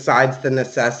thing besides the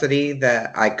necessity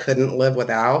that I couldn't live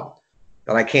without,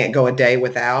 that I can't go a day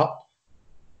without,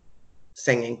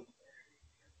 singing.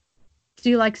 Do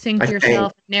you like sing to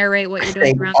yourself, narrate what you're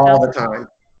doing around all the time?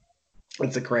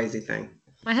 It's a crazy thing.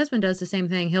 My husband does the same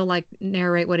thing. He'll like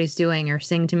narrate what he's doing or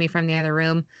sing to me from the other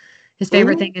room. His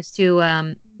favorite thing is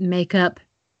to make up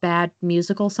bad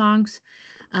musical songs,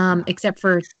 except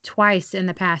for twice in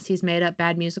the past he's made up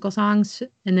bad musical songs,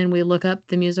 and then we look up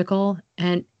the musical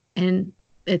and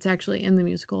it's actually in the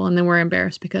musical, and then we're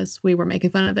embarrassed because we were making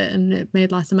fun of it and it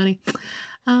made lots of money.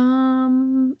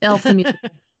 Elf the musical.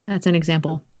 That's an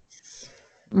example.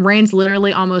 Rains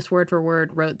literally almost word for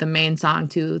word wrote the main song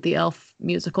to the Elf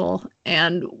musical,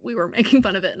 and we were making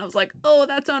fun of it, and I was like, oh,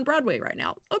 that's on Broadway right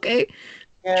now. Okay.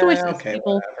 Choices, okay,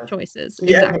 people. whatever. Choices.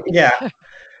 Yeah, Exactly. yeah.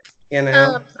 You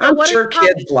know, So I'm what are sure your kids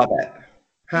hobbies? love it.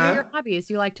 What are Huh? your hobbies?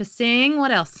 You like to sing?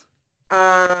 What else?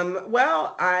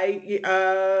 Well, I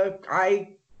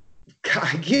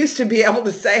used to be able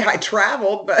to say I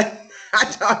traveled, but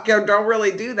don't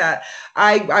really do that.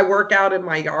 I work out in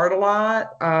my yard a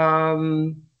lot,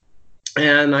 and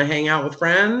I hang out with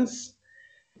friends,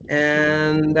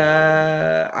 and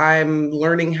I'm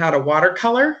learning how to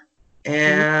watercolor.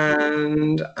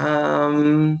 And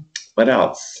what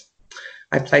else?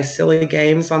 I play silly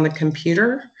games on the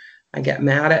computer. I get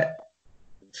mad at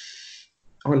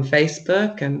on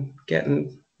Facebook and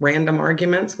getting random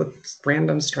arguments with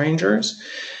random strangers.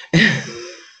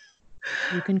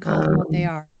 You can call them what they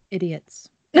are. Idiots.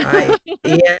 I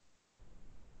yeah,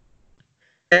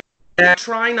 I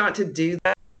try not to do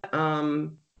that,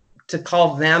 to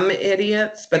call them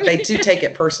idiots, but they do take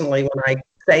it personally when I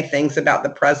say things about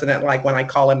the president, like when I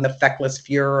call him the feckless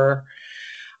Fuhrer,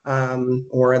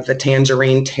 or the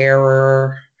tangerine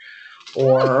terror,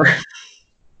 or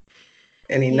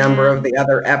any number of the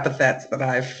other epithets that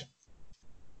I've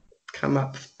come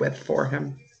up with for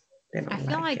him. I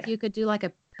feel like you could do like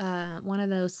a one of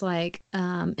those like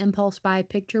impulse buy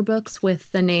picture books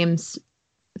with the names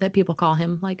that people call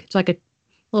him. Like it's like a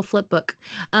little flip book.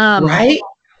 Right?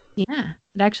 Yeah,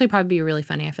 it'd actually probably be really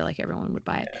funny. I feel like everyone would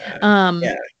buy it.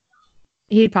 Yeah.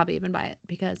 He'd probably even buy it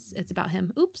because it's about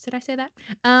him. Oops, did I say that?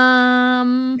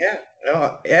 Yeah.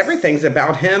 Everything's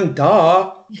about him.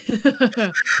 Duh.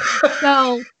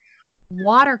 So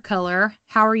watercolor,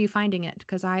 how are you finding it?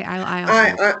 Because I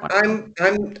I'm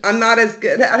not as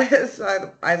good at it as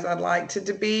I'd like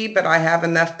to be, but I have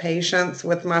enough patience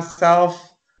with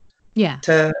myself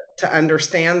to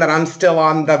understand that I'm still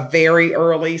on the very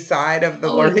early side of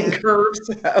the learning curve.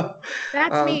 So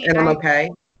that's me. And I'm okay.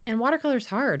 And watercolor's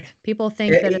hard. People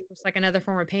think that it's just like another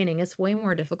form of painting. It's way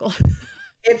more difficult.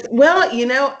 Well,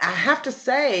 I have to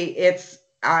say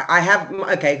I have,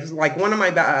 like one of my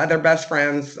other best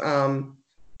friends, one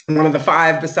of the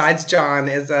five besides John,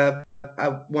 is a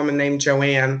woman named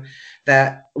Joanne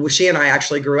that she and I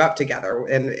actually grew up together.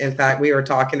 And in fact, we were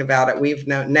talking about it.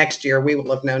 Next year we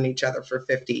will have known each other for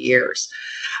 50 years.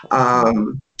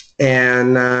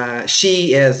 And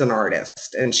she is an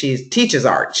artist, and she teaches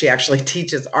art. She actually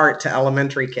teaches art to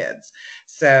elementary kids.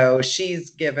 So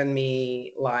she's given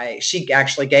me, she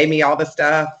actually gave me all the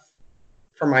stuff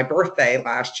for my birthday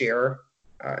last year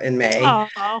in May.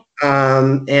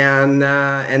 And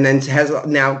then has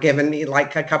now given me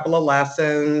like a couple of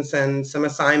lessons and some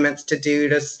assignments to do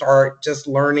to start just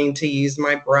learning to use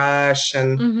my brush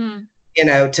and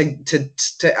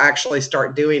to actually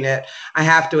start doing it. I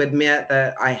have to admit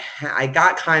that I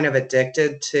got kind of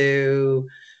addicted to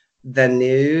the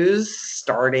news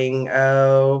starting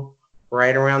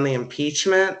right around the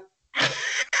impeachment.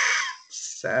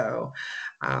 So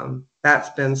that's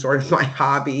been sort of my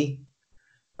hobby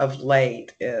of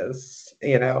late is,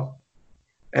 and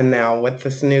now with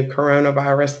this new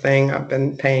coronavirus thing, I've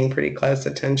been paying pretty close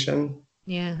attention.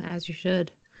 Yeah, as you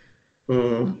should.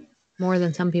 More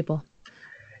than some people.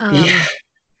 Yeah.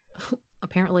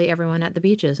 Apparently everyone at the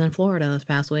beaches in Florida this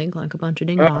past week, like a bunch of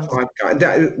ding-dongs. Oh my God.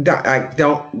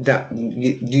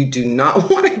 You do not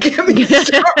want to get me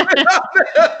started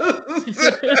on this.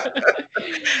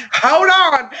 Hold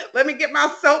on. Let me get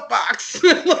my soapbox.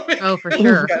 Oh, for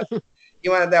sure. You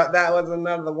wanted that was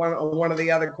another one of the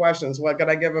other questions. What could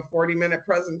I give a 40-minute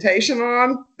presentation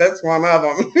on? That's one of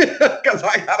them. Because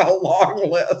I got a long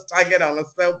list. I get on a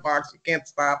soapbox. You can't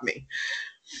stop me.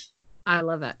 I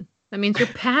love it. That means you're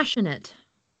passionate.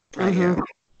 Yeah,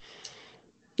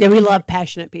 we love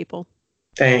passionate people.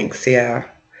 Thanks. Yeah.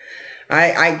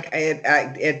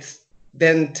 It's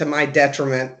been to my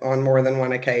detriment on more than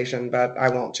one occasion, but I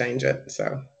won't change it.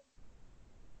 So.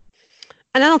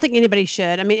 And I don't think anybody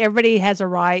should. I mean, everybody has a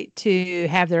right to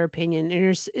have their opinion.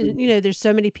 And there's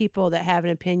so many people that have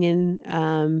an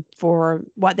opinion for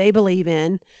what they believe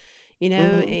in,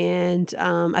 and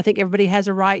I think everybody has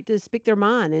a right to speak their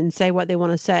mind and say what they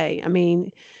want to say. I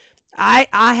mean,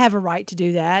 I have a right to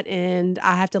do that, and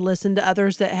I have to listen to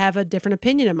others that have a different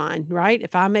opinion of mine, right?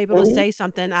 If I'm able to Mhm. say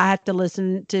something, I have to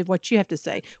listen to what you have to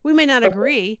say. We may not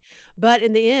agree, but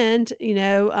in the end,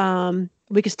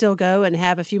 we could still go and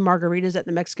have a few margaritas at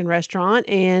the Mexican restaurant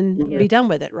and Mhm. be done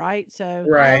with it, right? So, I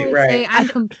Right, always say right. I'm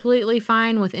completely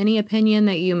fine with any opinion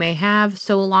that you may have,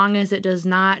 so long as it does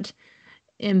not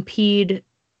impede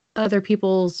other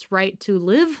people's right to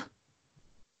live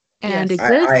and yes.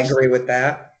 I exist. agree with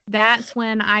that. That's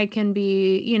when I can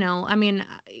be,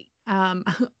 um,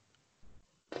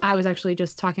 I was actually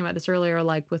just talking about this earlier,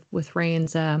 like with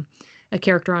Rain's, a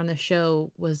character on the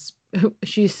show was,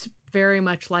 she's very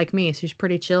much like me. She's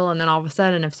pretty chill, and then all of a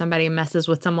sudden, if somebody messes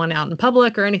with someone out in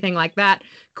public or anything like that,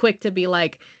 quick to be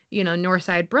like,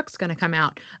 Northside Brooke's going to come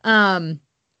out.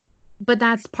 But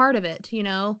that's part of it,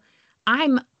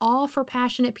 I'm all for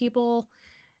passionate people,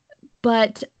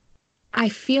 but I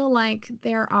feel like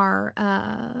there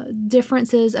are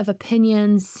differences of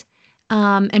opinions.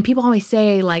 And people always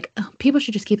say, like, "Oh, people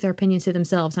should just keep their opinions to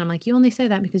themselves." And I'm like, you only say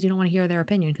that because you don't want to hear their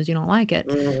opinion because you don't like it.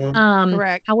 Mhm.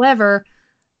 Correct. However,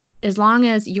 as long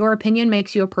as your opinion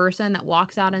makes you a person that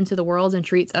walks out into the world and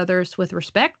treats others with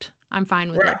respect, I'm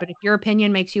fine with Right. it. But if your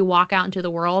opinion makes you walk out into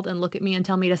the world and look at me and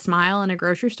tell me to smile in a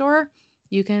grocery store,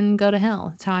 you can go to hell.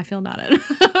 That's how I feel about it.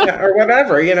 Yeah, or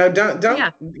whatever. Don't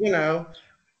Yeah.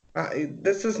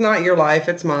 this is not your life,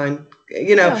 it's mine.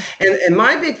 Yeah. And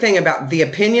my big thing about the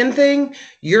opinion thing,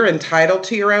 you're entitled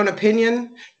to your own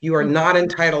opinion. You are not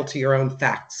entitled to your own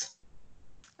facts.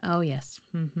 Oh, yes.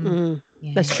 Mm-hmm. Mm,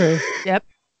 Yeah. that's true. Yep.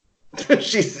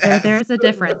 She says. There's a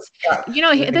difference.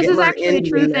 This is actually a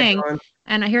true thing. On.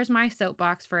 And here's my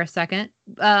soapbox for a second.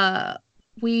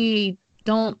 We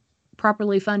don't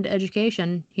properly fund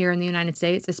education here in the United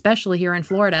States, especially here in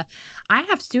Florida. I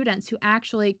have students who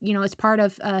actually, it's part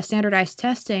of standardized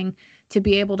testing to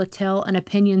be able to tell an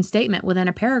opinion statement within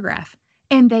a paragraph.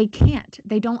 And they can't.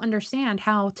 They don't understand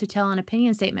how to tell an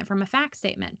opinion statement from a fact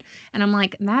statement. And I'm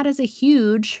like, that is a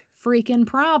huge freaking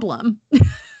problem.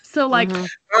 So, like,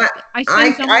 I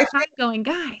spend so much time going,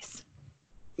 guys.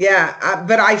 Yeah,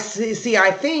 but I see.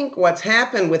 I think what's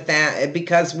happened with that,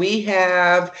 because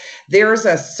there's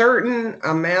a certain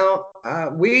amount.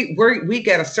 We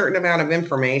get a certain amount of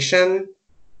information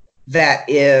that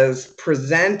is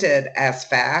presented as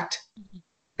fact,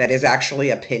 that is actually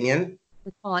opinion.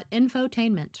 We call it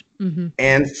infotainment. Mm-hmm.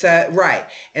 And so, right.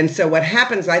 And so what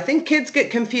happens, I think kids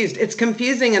get confused. It's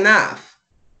confusing enough.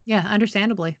 Yeah,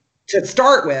 understandably. To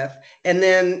start with, and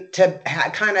then to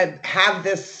kind of have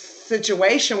this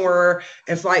situation where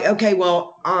it's like, okay,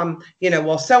 well,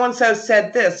 so-and-so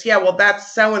said this. Yeah, well,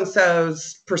 that's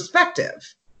so-and-so's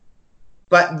perspective.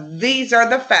 But these are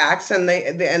the facts, and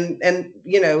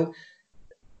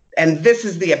and this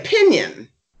is the opinion.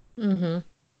 Mm-hmm.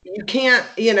 You can't,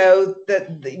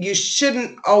 that you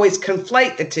shouldn't always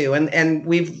conflate the two. And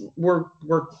we're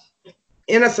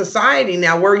in a society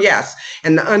now where, yes,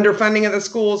 and the underfunding of the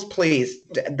schools, please,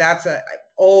 that's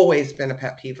always been a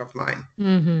pet peeve of mine.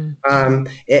 Mm-hmm. And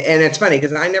it's funny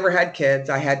because I never had kids.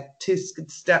 I had 2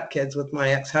 stepkids with my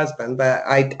ex-husband, but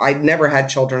I never had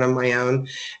children of my own.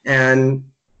 And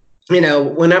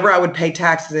whenever I would pay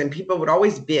taxes, and people would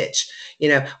always bitch,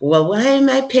 well, why am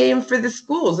I paying for the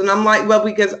schools? And I'm like, well,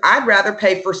 because I'd rather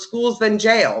pay for schools than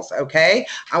jails. Okay.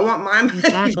 I want my money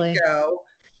to go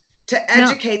to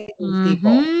educate these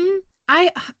people.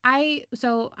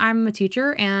 So I'm a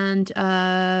teacher, and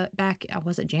back,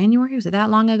 was it January? Was it that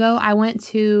long ago? I went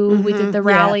to, we did the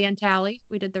rally in Tally.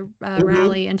 We did the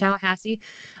rally in Tallahassee,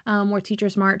 where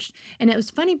teachers marched. And it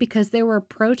was funny because there were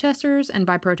protesters, and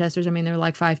by protesters, I mean, there were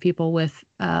like 5 people with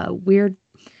weird,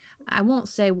 I won't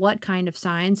say what kind of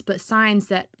signs, but signs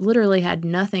that literally had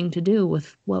nothing to do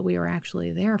with what we were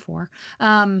actually there for.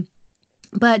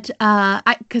 But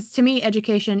because to me,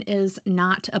 education is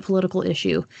not a political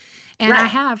issue. And right. I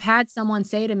have had someone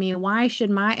say to me,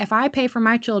 if I pay for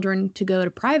my children to go to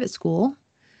private school,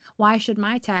 why should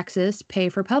my taxes pay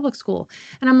for public school?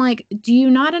 And I'm like, do you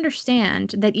not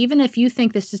understand that even if you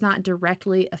think this does not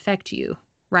directly affect you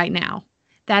right now,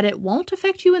 that it won't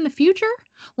affect you in the future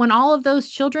when all of those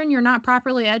children you're not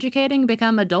properly educating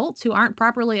become adults who aren't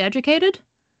properly educated?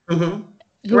 Mm-hmm.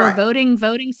 Who are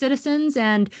voting citizens,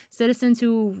 and citizens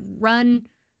who run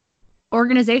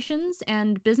organizations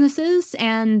and businesses,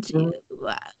 and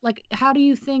like, how do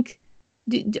you think?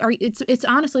 It's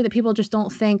honestly that people just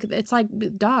don't think. It's like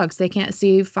dogs; they can't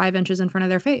see 5 inches in front of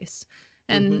their face,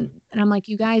 and I'm like,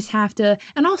 you guys have to.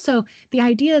 And also the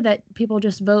idea that people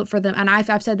just vote for them. And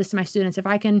I've said this to my students: if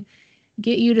I can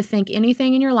get you to think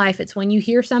anything in your life, it's when you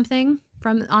hear something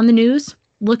on the news,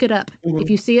 look it up.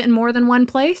 If you see it in more than one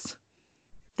place,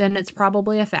 then it's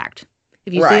probably a fact.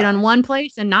 If you see it on one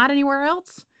place and not anywhere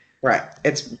else, right,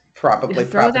 it's probably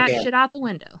throw that shit out the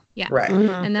window. Yeah. Right.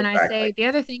 Mhm. And then I say the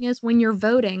other thing is when you're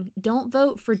voting, don't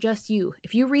vote for just you.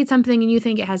 If you read something and you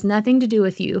think it has nothing to do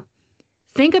with you,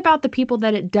 think about the people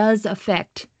that it does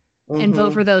affect and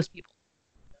vote for those people.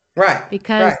 Right.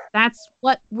 Because that's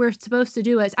what we're supposed to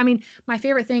do. I mean, my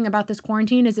favorite thing about this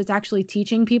quarantine is it's actually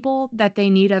teaching people that they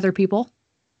need other people.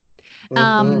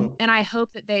 And I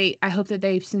hope that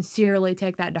they sincerely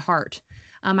take that to heart.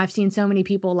 I've seen so many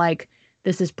people like,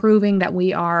 this is proving that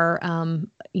we are,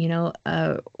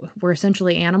 we're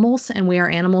essentially animals, and we are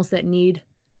animals that need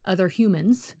other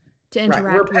humans to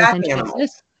interact with and to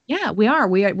exist. Yeah, we are.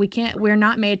 We're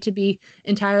not made to be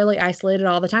entirely isolated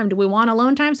all the time. Do we want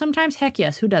alone time sometimes? Heck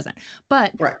yes. Who doesn't?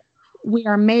 But we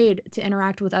are made to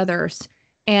interact with others.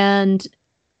 And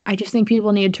I just think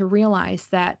people need to realize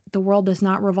that the world does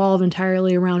not revolve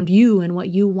entirely around you and what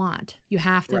you want. You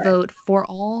have to vote for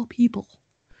all people.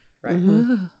 Right.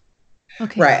 Mm-hmm.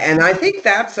 Okay. Right. And I think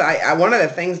that's one of the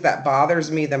things that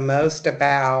bothers me the most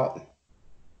about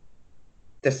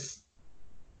this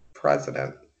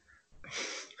president. I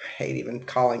hate even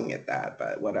calling it that,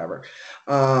 but whatever.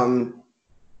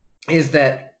 Is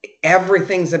that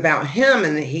everything's about him,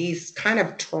 and he's kind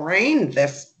of trained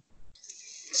this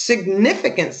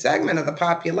significant segment of the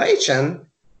population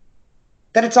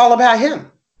that it's all about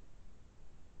him.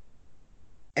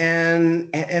 And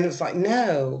it's like,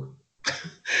 no,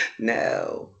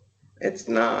 it's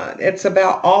not. It's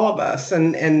about all of us.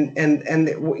 And I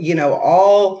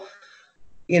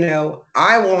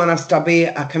want us to be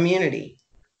a community.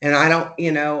 And I don't,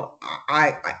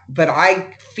 but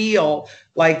I feel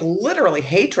like literally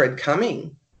hatred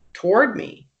coming toward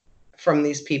me from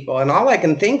these people. And all I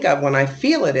can think of when I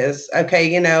feel it is,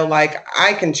 okay, like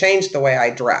I can change the way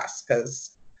I dress,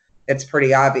 because it's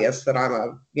pretty obvious that I'm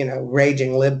a,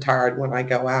 raging libtard when I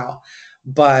go out.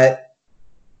 But,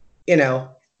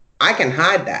 I can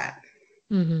hide that.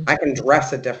 Mm-hmm. I can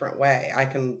dress a different way. I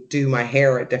can do my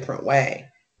hair a different way.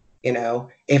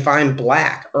 If I'm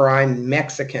Black or I'm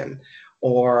Mexican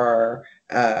or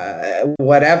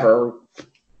whatever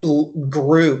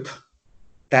group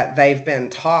that they've been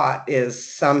taught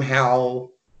is somehow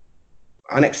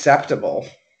unacceptable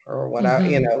or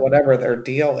whatever, whatever their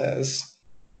deal is.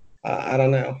 I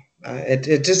don't know.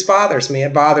 It just bothers me.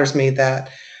 It bothers me that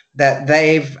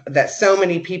so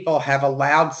many people have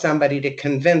allowed somebody to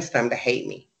convince them to hate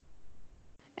me.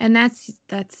 And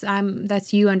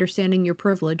that's you understanding your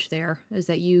privilege there, is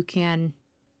that you can,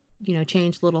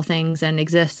 change little things and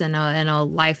exist in a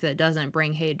life that doesn't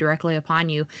bring hate directly upon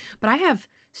you. But I have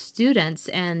students,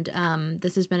 and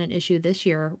this has been an issue this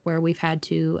year where we've had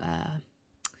to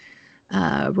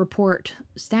report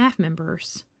staff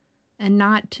members, and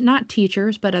not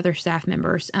teachers, but other staff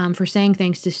members, for saying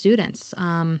things to students.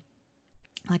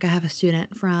 Like I have a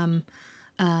student from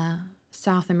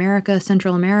South America,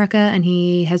 Central America, and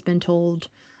he has been told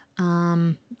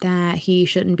that he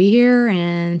shouldn't be here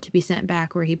and to be sent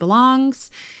back where he belongs.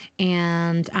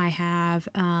 And I have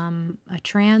a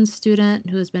trans student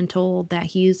who has been told that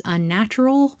he's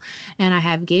unnatural. And I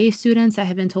have gay students that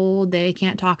have been told they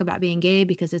can't talk about being gay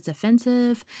because it's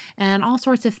offensive, and all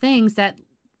sorts of things that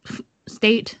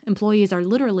state employees are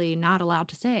literally not allowed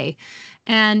to say.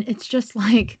 And it's just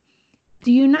like,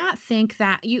 do you not think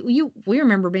that we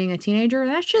remember being a teenager,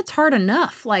 that shit's hard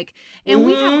enough. Like, and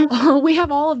we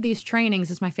have all of these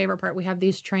trainings. Is my favorite part. We have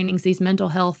these trainings, these mental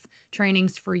health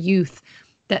trainings for youth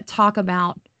that talk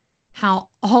about how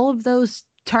all of those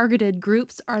targeted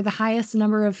groups are the highest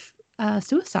number of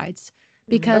suicides,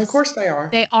 because of course they are.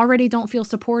 They already don't feel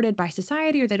supported by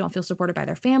society, or they don't feel supported by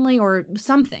their family, or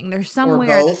something. There's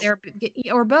somewhere that they're,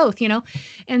 or both,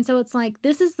 And so it's like,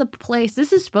 this is the place,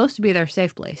 this is supposed to be their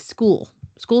safe place. School's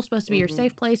supposed to be your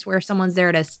safe place, where someone's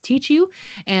there to teach you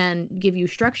and give you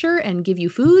structure and give you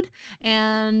food.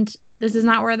 And this is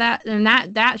not where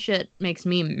that shit makes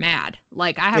me mad.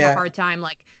 Like, I have a hard time.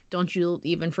 Like, don't you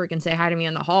even freaking say hi to me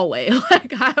in the hallway.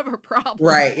 Like, I have a problem.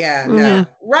 Right. Yeah. No.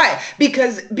 Right.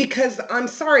 Because I'm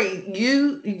sorry,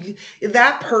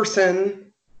 that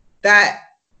person that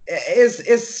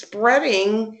is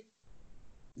spreading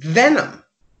venom.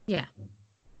 Yeah.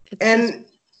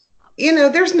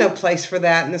 There's no place for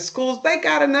that in the schools. They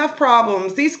got enough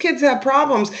problems. These kids have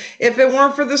problems. If it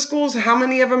weren't for the schools, how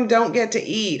many of them don't get to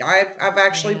eat? I've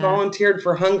actually volunteered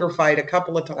for Hunger Fight a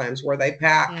couple of times, where they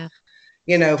pack,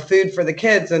 food for the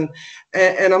kids. And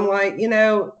I'm like,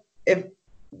 if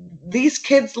these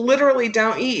kids literally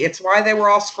don't eat, it's why they were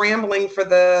all scrambling for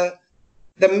for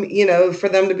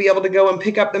them to be able to go and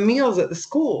pick up the meals at the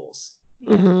schools.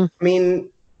 Mm-hmm. I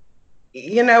mean,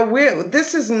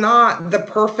 this is not the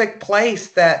perfect place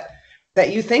that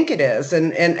you think it is.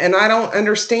 And I don't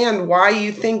understand why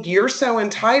you think you're so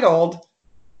entitled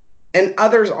and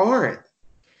others aren't.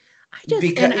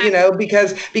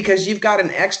 Because you've got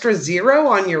an extra zero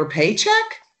on your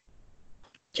paycheck.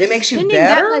 It makes you better. Spending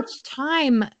that much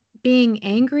time being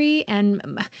angry, and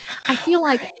I feel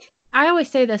like I always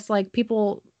say this, like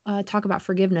people talk about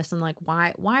forgiveness and like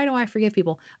why do I forgive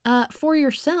people? For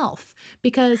yourself,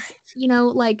 because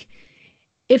like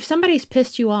if somebody's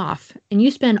pissed you off and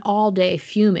you spend all day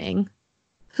fuming,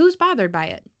 who's bothered by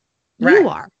it? Right. You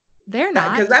are. They're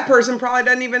not, because that person probably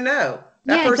doesn't even know.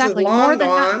 That person's exactly. long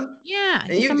gone. Yeah.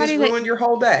 And you've just ruined your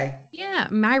whole day. Yeah.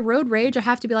 My road rage, I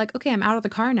have to be like, okay, I'm out of the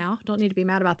car now. Don't need to be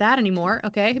mad about that anymore.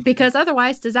 Okay. Because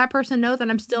otherwise, does that person know that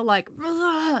I'm still like,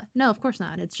 ugh? No, of course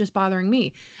not. It's just bothering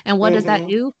me. And what does that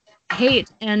do?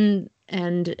 Hate and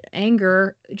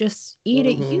anger just eat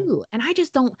at you. And I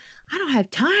don't have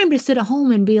time to sit at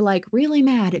home and be like really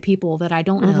mad at people that I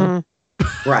don't know.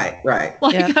 Right.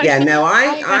 Like, I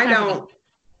don't.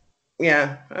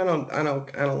 Yeah, I don't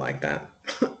like that.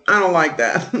 I don't like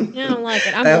that. I don't like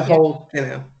it. The whole,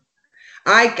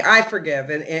 I forgive,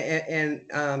 and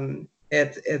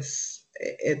it's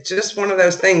just one of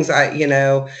those things.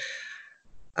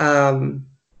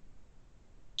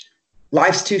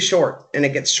 Life's too short, and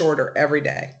it gets shorter every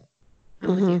day.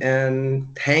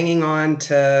 And hanging on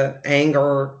to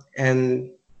anger and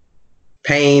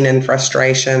pain and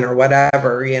frustration or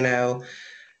whatever,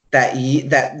 that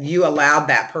you allowed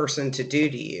that person to do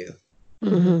to you.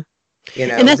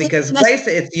 Because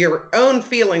it's your own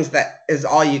feelings that is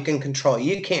all you can control.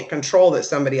 You can't control that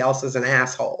somebody else is an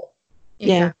asshole.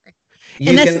 Yeah.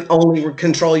 You can only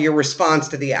control your response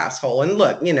to the asshole. And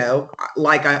look,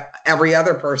 like every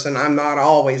other person, I'm not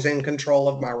always in control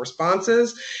of my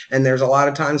responses. And there's a lot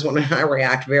of times when I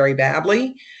react very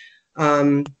badly.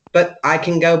 But I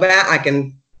can go back, I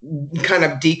can kind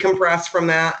of decompress from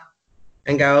that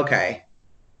and go, okay,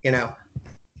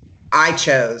 I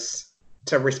chose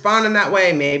to respond in that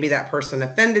way. Maybe that person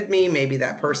offended me. Maybe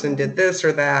that person did this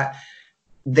or that.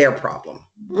 Their problem.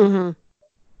 And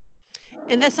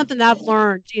that's something that I've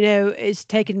learned, it's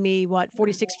taken me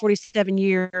 46, 47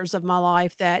 years of my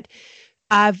life that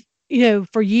I've,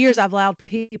 for years I've allowed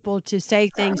people to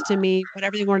say things to me,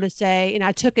 whatever they wanted to say. And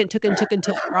I took it,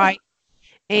 right.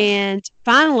 And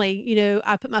finally,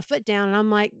 I put my foot down and I'm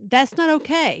like, that's not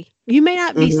okay. You may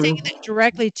not be saying that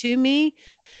directly to me,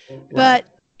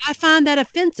 but I find that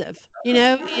offensive,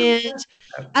 and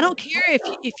I don't care if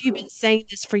you've been saying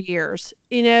this for years,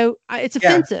 it's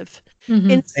offensive.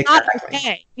 And it's not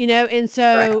okay, and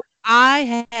so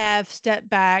I have stepped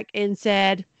back and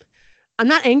said, I'm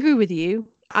not angry with you.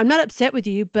 I'm not upset with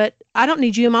you, but I don't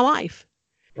need you in my life.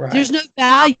 Right. There's no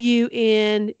value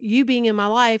in you being in my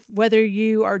life, whether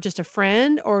you are just a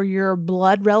friend or your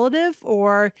blood relative,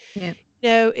 or,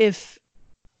 if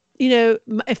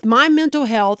my mental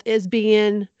health is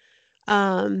being,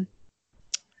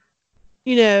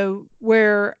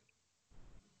 where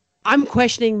I'm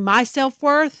questioning my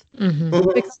self-worth because of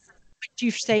what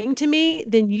you're saying to me,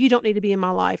 then you don't need to be in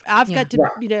my life. I've got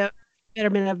to,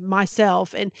 betterment of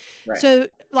myself. And so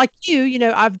like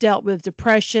I've dealt with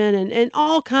depression and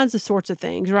all kinds of sorts of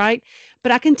things. Right.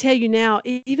 But I can tell you now,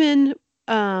 even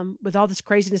with all this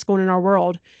craziness going in our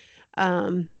world,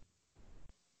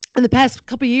 in the past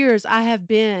couple of years, I have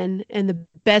been in the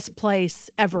best place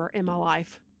ever in my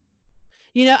life.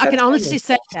 I can honestly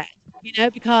say that,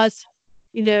 because,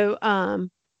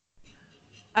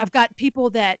 I've got people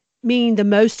that mean the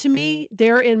most to me.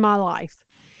 They're in my life.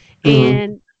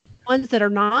 And ones that are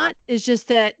not, is just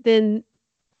that then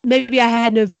maybe I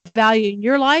had no value in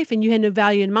your life and you had no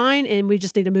value in mine, and we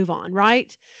just need to move on.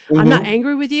 Right. I'm not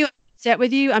angry with you. I'm upset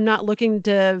with you. I'm not looking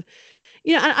to,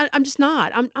 I'm just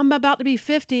not. I'm about to be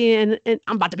 50 and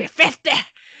I'm about to be 50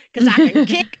 because I can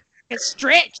kick, I can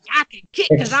stretch, I can kick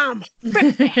because I'm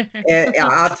 50.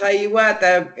 I'll tell you what,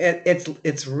 though,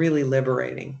 it's really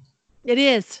liberating. It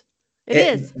is. It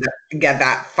is. Get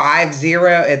that 50.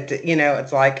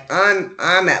 It's like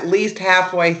I'm at least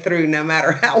halfway through, no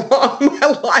matter how long my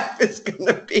life is going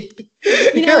to be.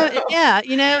 Yeah.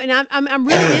 And I'm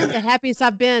really in the happiest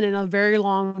I've been in a very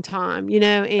long time.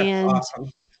 And that's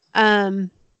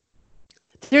awesome.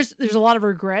 There's a lot of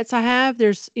regrets I have.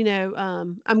 There's,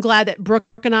 I'm glad that Brooke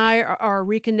and I are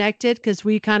reconnected because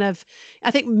we kind of,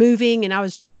 I think moving and I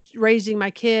was raising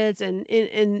my kids and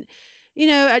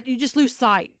you just lose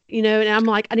sight, and I'm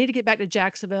like, I need to get back to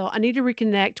Jacksonville. I need to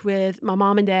reconnect with my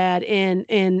mom and dad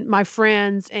and my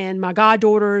friends and my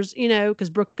goddaughters, because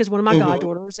Brooke is one of my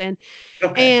goddaughters. And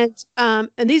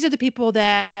these are the people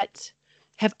that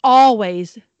have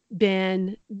always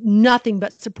been nothing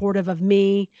but supportive of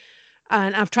me,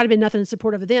 and I've tried to be nothing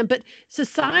supportive of them. But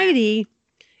society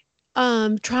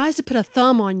tries to put a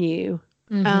thumb on you.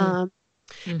 And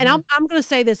I'm going to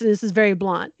say this, and this is very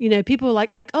blunt. People are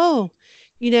like, oh,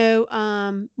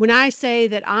 when I say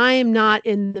that I am not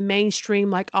in the mainstream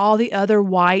like all the other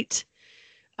white,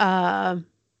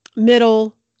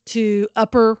 middle to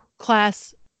upper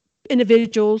class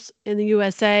individuals in the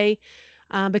USA,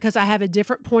 because I have a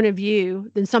different point of view,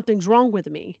 then something's wrong with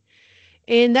me.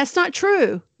 And that's not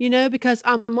true, because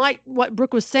I'm like what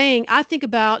Brooke was saying. I think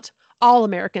about all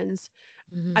Americans.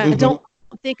 I don't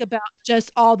think about just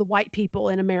all the white people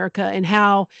in America and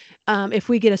how, if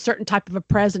we get a certain type of a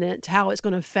president, how it's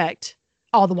going to affect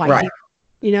all the white people.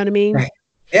 You know what I mean? Right.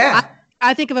 Yeah.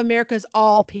 I think of America as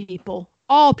all people,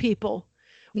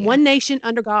 one nation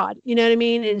under God. You know what I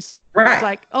mean? And it's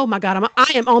like, oh my God,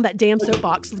 I am on that damn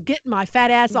soapbox, getting my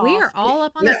fat ass off. We are all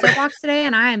up on the soapbox today,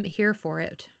 and I am here for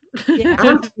it.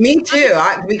 Yeah. Me too,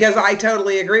 because I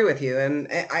totally agree with you. And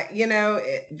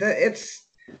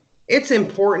it's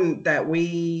important that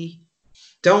we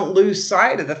don't lose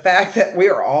sight of the fact that we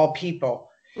are all people.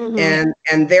 And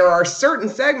there are certain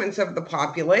segments of the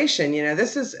population.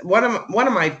 This is one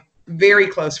of my very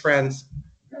close friends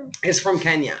is from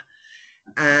Kenya,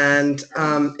 and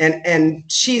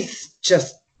she's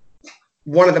just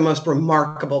one of the most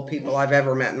remarkable people I've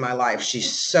ever met in my life.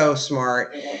 She's so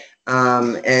smart.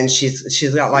 And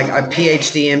she's got like a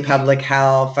PhD in public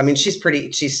health. I mean, she's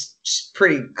pretty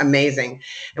amazing.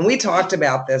 And we talked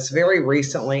about this very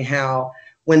recently, how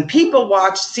when people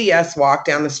see us walk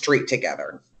down the street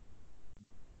together,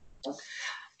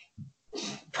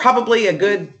 probably a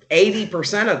good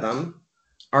 80% of them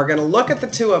are going to look at the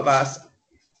two of us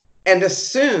and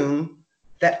assume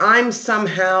that I'm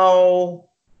somehow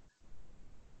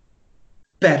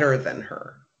better than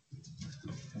her.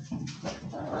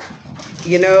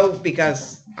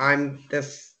 Because I'm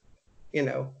this,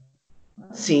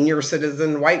 senior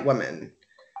citizen white woman.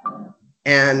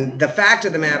 And the fact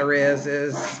of the matter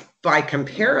is by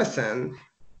comparison,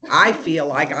 I feel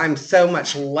like I'm so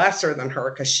much lesser than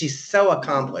her because she's so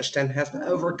accomplished and has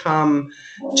overcome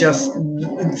just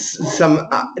some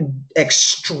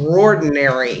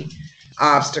extraordinary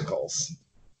obstacles.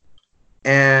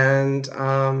 And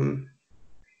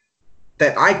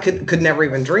that I could never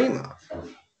even dream of.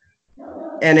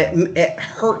 And it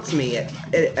hurts me.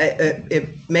 It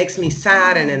makes me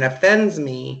sad, and it offends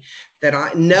me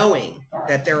that knowing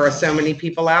that there are so many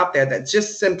people out there that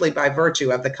just simply by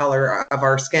virtue of the color of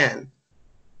our skin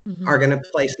are going to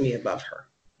place me above her.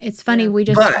 It's funny. We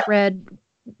just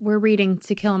we're reading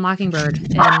To Kill a Mockingbird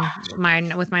with my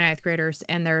ninth graders.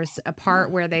 And there's a part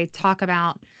where they talk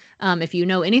about, if you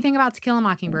know anything about To Kill a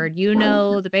Mockingbird,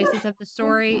 the basis of the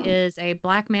story is a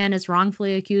black man is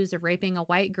wrongfully accused of raping a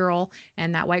white girl,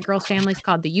 and that white girl's family is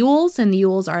called the Yules, and the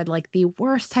Yules are like the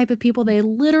worst type of people. They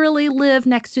literally live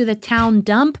next to the town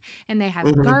dump, and they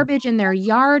have garbage in their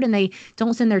yard, and they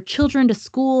don't send their children to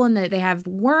school, and they have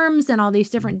worms and all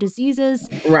these different diseases.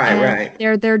 Right.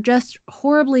 They're just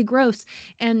horribly gross.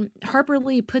 And Harper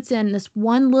Lee puts in this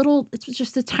one little, it's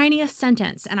just the tiniest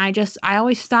sentence, and I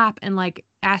always stop and like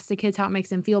ask the kids how it makes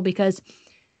them feel, because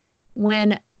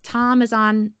when Tom is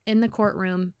in the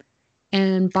courtroom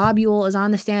and Bob Ewell is on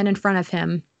the stand in front of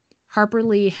him, Harper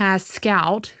Lee has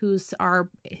Scout, who's our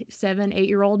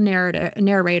 7-8-year-old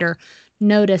narrator,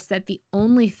 notice that the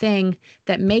only thing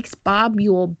that makes Bob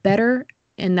Ewell better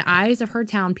in the eyes of her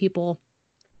town people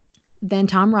than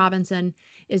Tom Robinson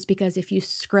is because if you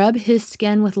scrub his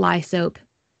skin with lye soap,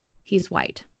 he's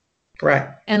white. Right.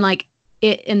 And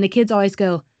and the kids always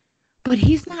go, but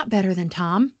he's not better than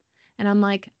Tom. And I'm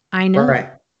like, I know.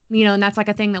 Right. And that's like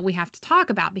a thing that we have to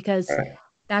talk about, because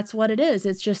that's what it is.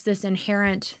 It's just this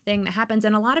inherent thing that happens.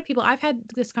 And a lot of people, I've had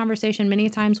this conversation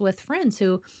many times with friends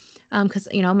who, because,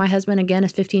 my husband, again,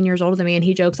 is 15 years older than me, and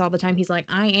he jokes all the time. He's like,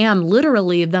 I am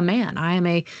literally the man. I am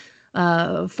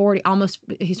a 40,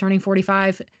 he's turning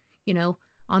 45,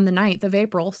 on the 9th of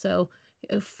April. So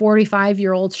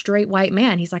 45-year-old straight white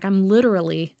man. He's like, I'm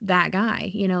literally that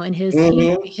guy, and when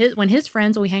his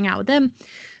friends, when we hang out with them,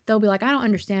 they'll be like, I don't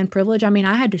understand privilege. I mean,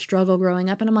 I had to struggle growing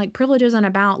up. And I'm like, privilege isn't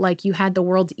about like you had the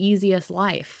world's easiest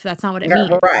life. That's not what it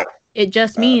means. Right. It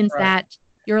just means that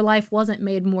your life wasn't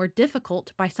made more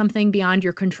difficult by something beyond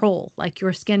your control, like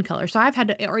your skin color. So I've had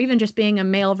to, or even just being a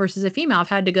male versus a female, I've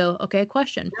had to go, okay,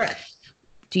 question. Right.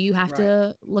 Do you have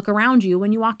to look around you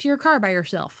when you walk to your car by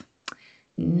yourself?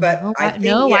 But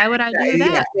why would I do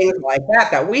that? Things like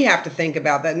that we have to think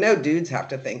about, that no dudes have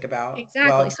to think about.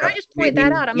 Exactly. So I just point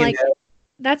that out. I'm like,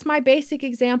 that's my basic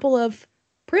example of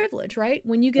privilege, right?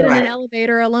 When you get in an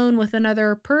elevator alone with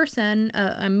another person,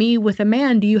 me with a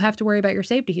man, do you have to worry about your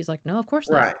safety? He's like, no, of course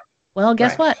not. Right. Well,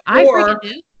 guess what? I freaking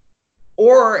do.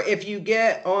 Or if you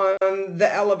get on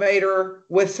the elevator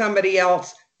with somebody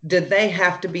else, did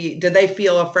they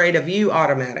feel afraid of you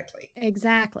automatically?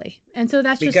 Exactly. And so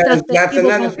that's because just stuff that that's people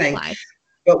another don't thing. realize.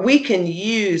 But we can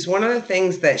use one of the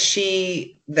things that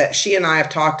she and I have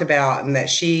talked about, and that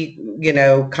she, kind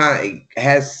of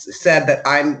has said that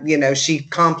I'm, she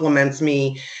compliments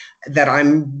me that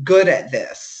I'm good at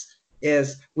this,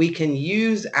 is we can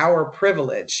use our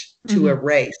privilege to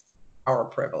erase our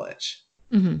privilege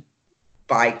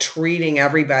by treating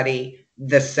everybody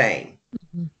the same.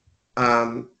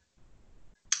 I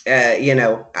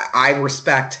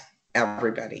respect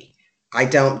everybody. I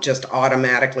don't just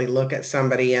automatically look at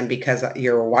somebody and because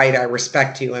you're white, I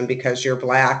respect you. And because you're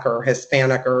black or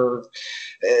Hispanic or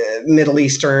Middle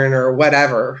Eastern or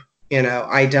whatever,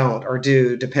 I don't, or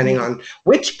do, depending on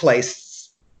which place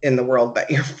in the world that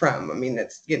you're from. I mean,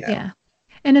 it's, Yeah.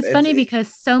 And it's funny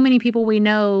because so many people we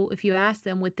know, if you ask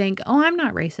them, would think, oh, I'm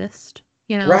not racist.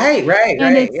 Right.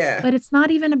 Yeah. But it's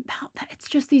not even about that. It's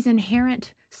just these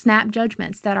inherent snap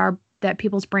judgments that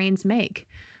people's brains make.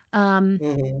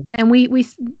 And we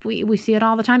see it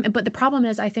all the time. But the problem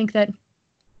is, I think that,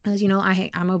 as you know,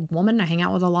 I'm a woman. I hang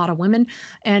out with a lot of women,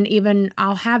 and even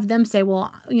I'll have them say,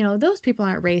 well, those people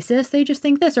aren't racist. They just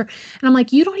think this, and I'm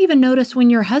like, you don't even notice when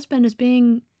your husband is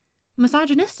being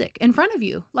misogynistic in front of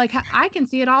you. Like, I can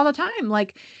see it all the time.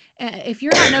 Like, if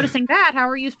you're not noticing that, how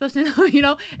are you supposed to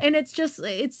know? And it's just,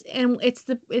 it's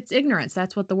ignorance.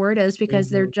 That's what the word is, because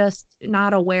they're just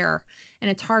not aware,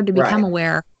 and it's hard to become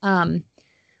aware.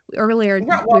 Earlier,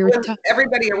 we were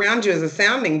everybody around you is a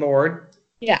sounding board.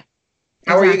 Yeah.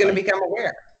 How are you going to become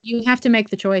aware? You have to make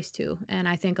the choice too. And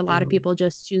I think a lot of people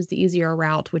just choose the easier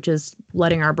route, which is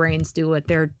letting our brains do what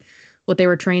they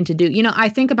were trained to do. I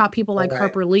think about people like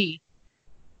Harper Lee.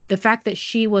 The fact that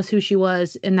she was who she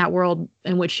was in that world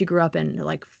in which she grew up in,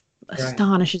 like,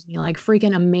 astonishes me, like,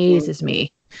 freaking amazes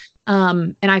me.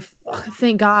 And I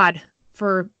thank God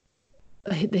for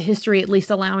the history, at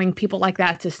least allowing people like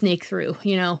that to sneak through,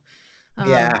 thank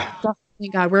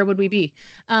God, where would we be?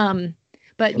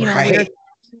 But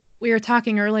we were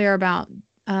talking earlier about,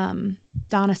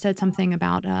 Donna said something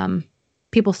about,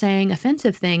 people saying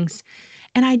offensive things.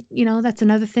 And that's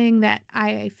another thing that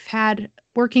I've had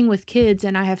working with kids,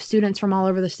 and I have students from all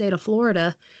over the state of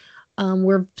Florida.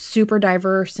 We're super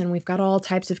diverse, and we've got all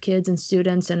types of kids and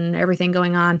students and everything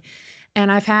going on. And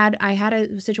I had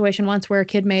a situation once where a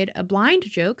kid made a blind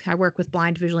joke. I work with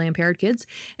blind, visually impaired kids,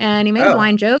 and he made a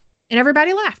blind joke, and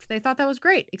everybody laughed. They thought that was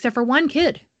great, except for one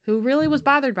kid who really was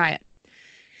bothered by it.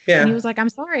 Yeah. And he was like, I'm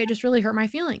sorry, it just really hurt my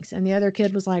feelings. And the other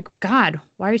kid was like, God,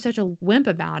 why are you such a wimp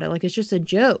about it? Like, it's just a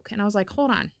joke. And I was like,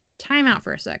 hold on, time out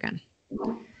for a second.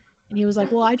 And he was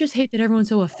like, well, I just hate that everyone's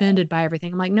so offended by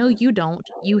everything. I'm like, no, you don't.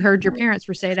 You heard your parents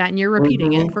say that, and you're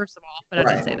repeating it, first of all. But I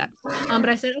didn't say that. But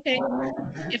I said, okay,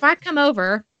 if I come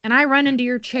over and I run into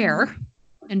your chair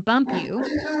and bump you,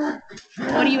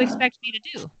 what do you expect me to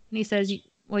do? And he says,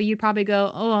 well, you probably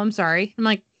go, oh, I'm sorry. I'm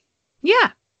like,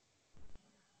 yeah.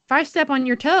 If I step on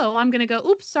your toe, I'm going to go,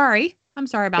 oops, sorry. I'm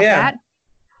sorry about that.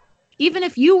 Even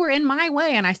if you were in my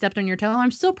way and I stepped on your toe,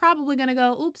 I'm still probably going to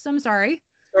go, oops, I'm sorry.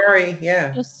 Sorry,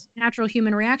 yeah. Just natural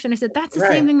human reaction. I said, that's the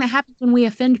same thing that happens when we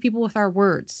offend people with our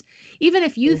words. Even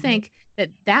if you think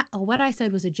that what I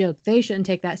said was a joke, they shouldn't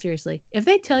take that seriously. If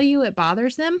they tell you it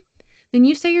bothers them, then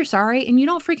you say you're sorry and you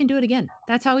don't freaking do it again.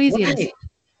 That's how easy it is.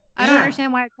 I don't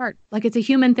understand why it's hard. Like, it's a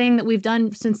human thing that we've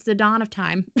done since the dawn of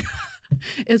time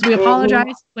is we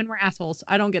apologize when we're assholes.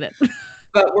 I don't get it.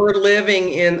 But we're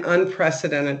living in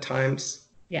unprecedented times.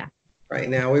 Yeah. Right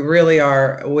now, we really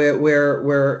are.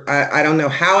 I don't know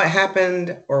how it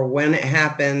happened or when it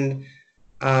happened,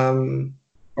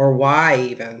 or why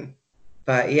even.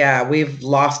 But yeah, we've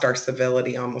lost our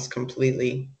civility almost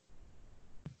completely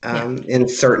in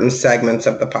certain segments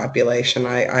of the population.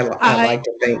 I like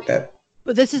to think that.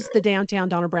 But this is the downtown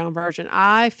Donna Brown version.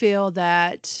 I feel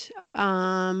that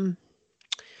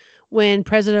when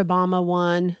President Obama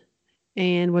won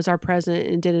and was our president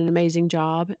and did an amazing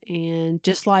job. And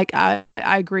just like I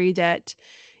agree that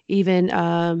even,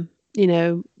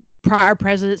 prior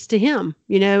presidents to him,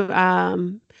 I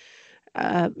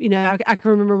can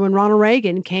remember when Ronald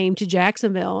Reagan came to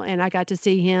Jacksonville, and I got to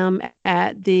see him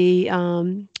at the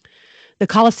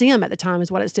Coliseum at the time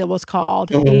is what it still was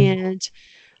called. And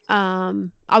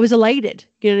I was elated,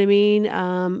 you know what I mean,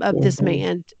 of this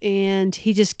man. And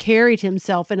he just carried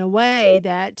himself in a way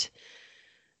that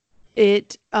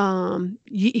it garnered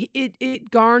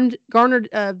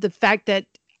the fact that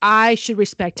I should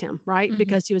respect him, right?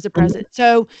 Because he was a president.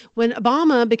 So when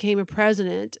Obama became a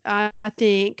president, I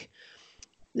think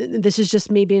this is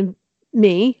just me being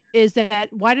me, is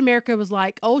that white America was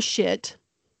like, oh shit.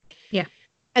 Yeah.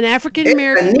 An African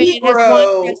American man has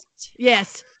won president.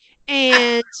 Yes.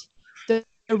 And the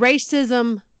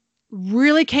racism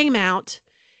really came out,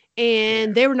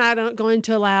 and they were not going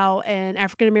to allow an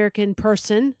African American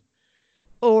person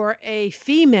or a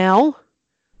female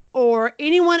or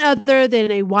anyone other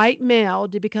than a white male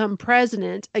to become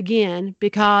president again,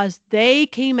 because they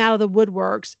came out of the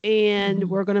woodworks, and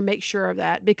we're going to make sure of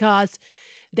that, because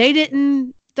they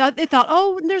thought,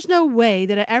 oh, there's no way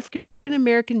that an African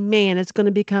American man is going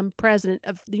to become president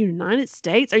of the United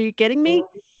States. Are you kidding me?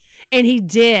 And he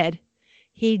did.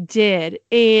 He did.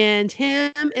 And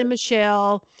him and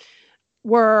Michelle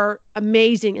were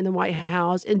amazing in the White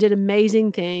House and did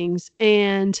amazing things.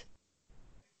 And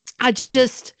I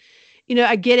just,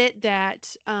 I get it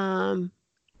that, I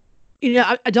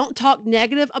don't talk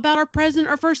negative about our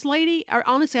president or first lady. Or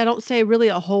honestly, I don't say really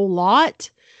a whole lot.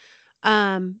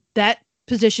 That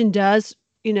position does,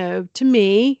 to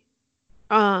me,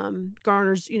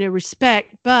 garners,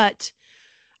 respect, but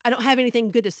I don't have anything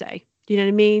good to say. You know what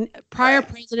I mean? Prior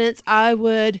presidents,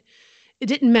 it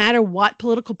didn't matter what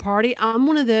political party. I'm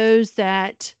one of those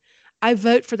that I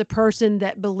vote for the person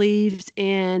that believes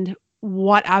in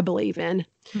what I believe in.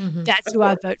 That's who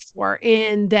I vote for,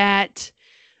 and that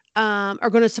are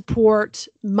going to support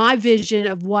my vision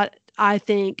of what I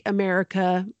think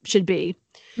America should be.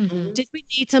 Did we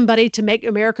need somebody to make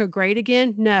America great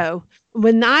again? No.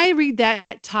 When I read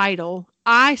that title,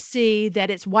 I see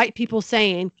that it's white people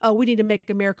saying, oh, we need to make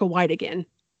America white again.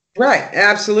 Right.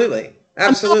 Absolutely.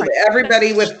 Absolutely.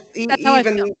 Everybody with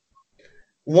even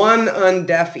one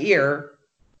undeaf ear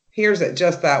hears it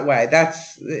just that way.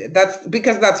 That's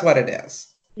because that's what it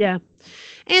is. Yeah.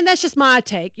 And that's just my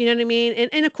take. You know what I mean?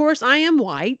 And of course I am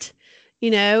white,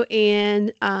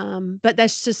 and, but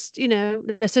that's just,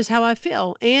 that's just how I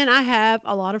feel. And I have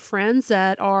a lot of friends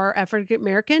that are African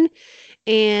American,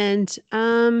 and,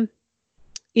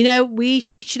 we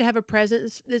should have a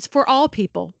presence that's for all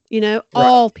people,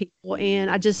 all people.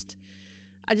 And I just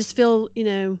feel,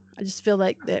 I just feel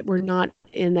like that we're not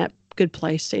in that good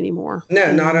place anymore.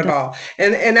 No, not at all.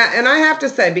 And I have to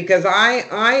say, because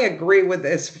I agree with,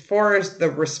 as far as the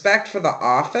respect for the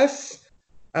office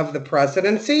of the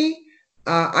presidency,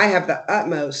 I have the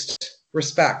utmost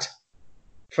respect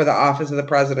for the office of the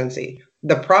presidency.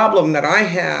 The problem that I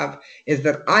have is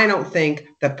that I don't think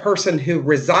the person who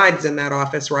resides in that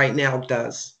office right now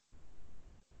does.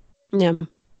 Yeah.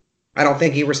 I don't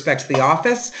think he respects the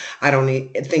office. I don't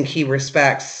think he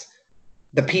respects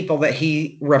the people that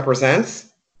he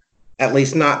represents, at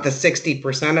least not the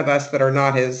 60% of us that are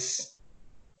not his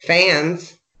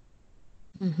fans.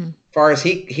 As far as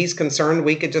he's concerned,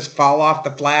 we could just fall off the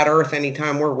flat earth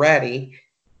anytime we're ready.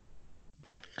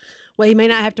 Well, he may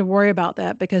not have to worry about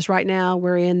that, because right now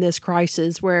we're in this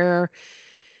crisis where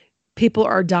people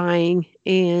are dying,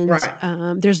 and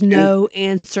there's no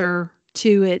answer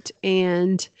to it.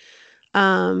 And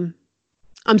I'm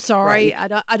sorry.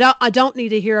 Right. I don't need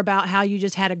to hear about how you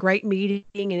just had a great meeting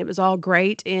and it was all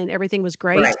great and everything was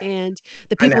great. Right. And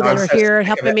the people that are here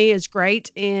helping me is great,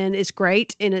 and it's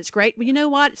great, and it's great. But you know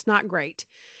what? It's not great.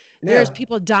 No. There's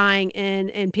people dying,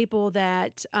 and people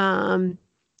that,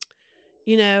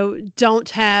 don't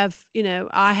have,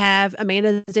 I have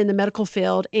Amanda's in the medical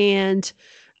field, and,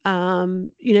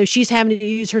 she's having to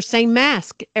use her same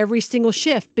mask every single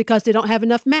shift because they don't have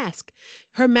enough mask.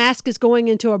 Her mask is going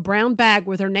into a brown bag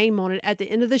with her name on it at the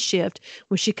end of the shift.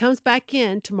 When she comes back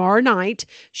in tomorrow night,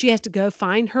 she has to go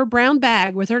find her brown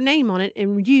bag with her name on it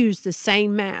and use the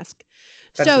same mask.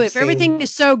 That's so if everything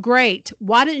is so great,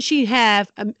 why didn't she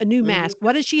have a new mask?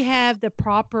 Why didn't she have the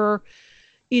proper,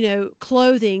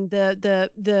 clothing,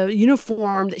 the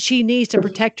uniform that she needs to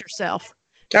protect herself?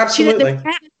 Absolutely.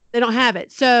 They don't have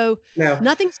it. So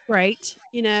nothing's great,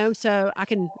 so I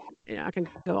can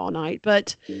go all night,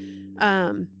 but,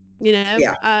 I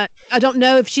don't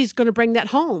know if she's going to bring that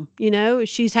home,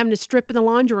 she's having to strip in the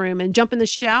laundry room and jump in the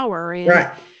shower,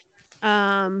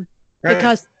 and,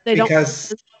 because they don't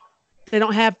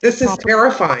have. This is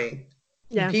terrifying.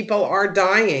 Yeah. People are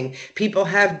dying. People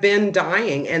have been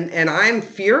dying. And I'm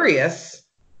furious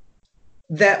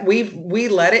that we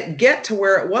let it get to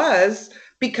where it was,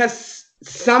 because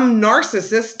some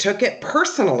narcissist took it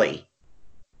personally.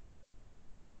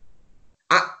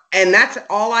 And that's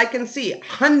all I can see.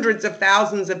 Hundreds of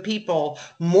thousands of people,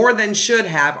 more than should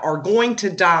have, are going to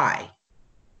die.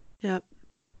 Yep.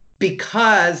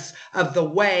 Because of the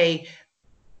way,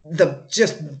 the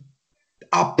just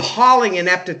appalling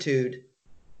ineptitude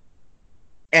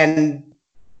and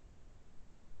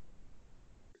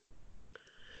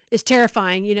It's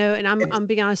terrifying, and I'm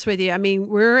being honest with you. I mean,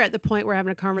 we're at the point where we're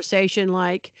having a conversation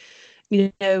like,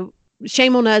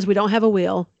 shame on us. We don't have a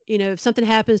will. If something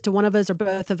happens to one of us or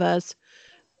both of us,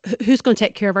 who's going to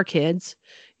take care of our kids?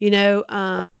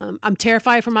 I'm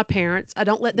terrified for my parents. I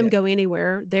don't let them go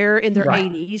anywhere. They're in their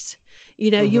 80s.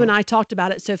 You and I talked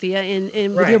about it, Sophia,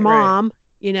 and with your mom,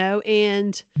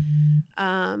 and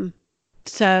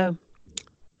so.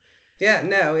 Yeah,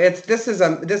 no, this is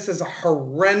a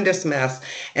horrendous mess,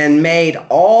 and made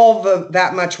all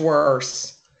that much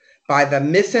worse by the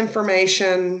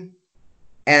misinformation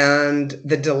and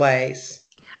the delays.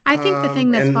 I think the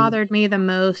thing that's bothered me the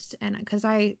most, and because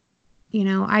I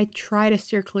try to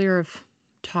steer clear of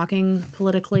talking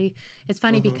politically. It's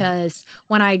funny because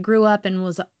when I grew up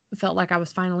and felt like I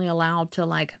was finally allowed to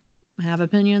like have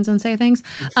opinions and say things,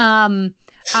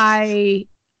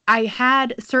 I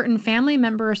had certain family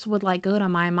members would like go to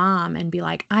my mom and be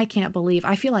like, I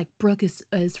feel like Brooke is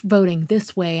voting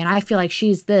this way, and I feel like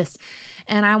she's this.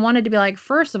 And I wanted to be like,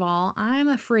 first of all, I'm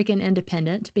a freaking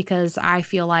independent, because I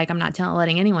feel like I'm not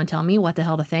letting anyone tell me what the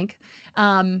hell to think.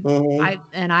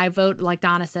 I vote, like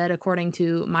Donna said, according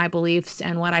to my beliefs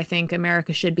and what I think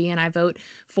America should be. And I vote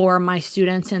for my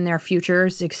students and their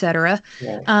futures, etc.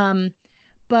 Yeah.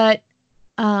 But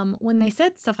when they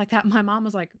said stuff like that, my mom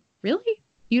was like, really?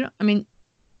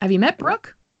 Have you met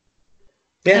Brooke?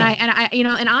 Yeah.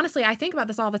 And honestly, I think about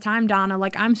this all the time, Donna.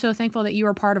 Like, I'm so thankful that you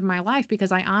are part of my life,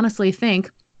 because I honestly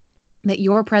think that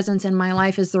your presence in my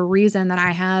life is the reason that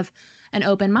I have an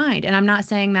open mind. And I'm not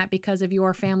saying that because of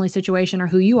your family situation or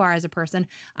who you are as a person.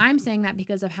 I'm saying that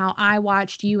because of how I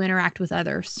watched you interact with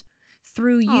others.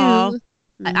 Through you, Aww.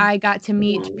 I got to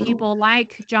meet people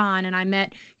like John, and I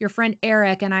met your friend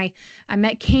Eric, and I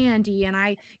met Candy, and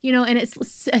and it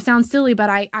sounds silly, but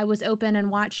I was open and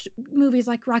watched movies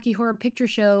like Rocky Horror Picture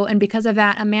Show. And because of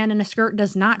that, a man in a skirt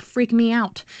does not freak me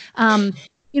out.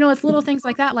 It's little things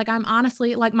like that. Like, I'm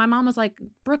honestly, like, my mom was like,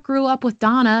 Brooke grew up with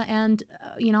Donna, and,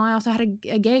 I also had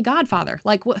a gay godfather.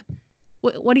 Like, what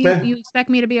do you expect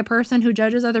me to be a person who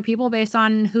judges other people based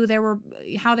on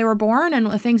how they were born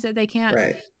and things that they can't?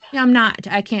 Right. I'm not.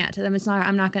 I can't.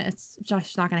 It's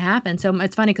just not going to happen. So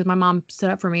it's funny because my mom stood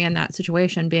up for me in that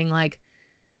situation, being like,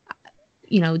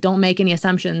 don't make any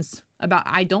assumptions about.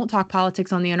 I don't talk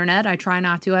politics on the internet. I try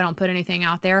not to. I don't put anything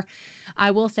out there.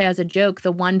 I will say, as a joke,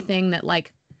 the one thing that,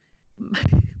 like,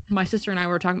 my sister and I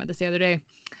were talking about this the other day.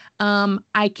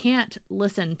 I can't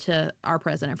listen to our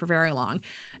president for very long.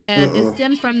 And it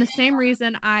stems from the same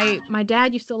reason my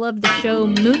dad used to love the show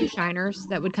Moonshiners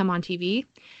that would come on TV.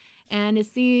 And it's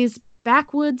these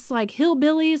backwoods, like,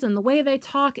 hillbillies, and the way they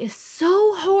talk is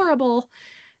so horrible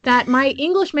that my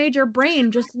English major brain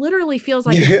just literally feels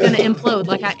like it's going to implode.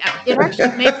 Like, it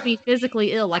actually makes me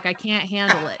physically ill. Like, I can't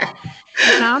handle it.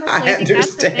 And honestly, I think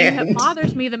that's the thing that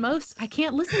bothers me the most. I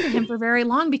can't listen to him for very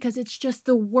long because it's just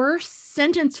the worst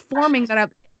sentence forming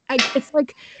that it's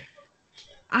like,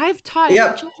 I've taught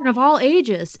children of all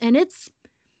ages, and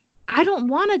I don't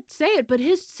want to say it, but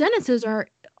his sentences are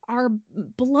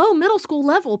below middle school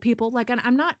level, people. Like, and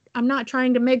I'm not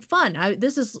trying to make fun.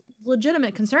 This is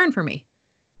legitimate concern for me.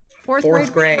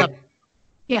 Fourth grade.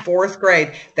 Yeah. Fourth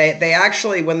grade. They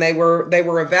actually, when they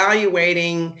were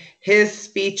evaluating his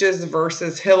speeches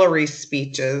versus Hillary's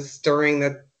speeches during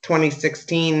the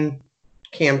 2016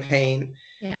 campaign.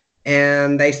 Yeah.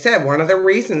 And they said one of the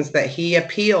reasons that he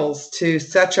appeals to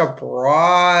such a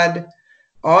broad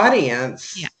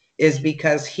audience is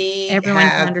because everyone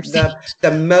has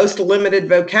the most limited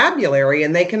vocabulary,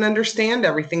 and they can understand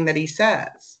everything that he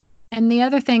says. And the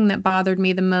other thing that bothered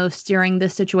me the most during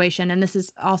this situation, and this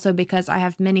is also because I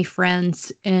have many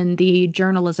friends in the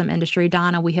journalism industry.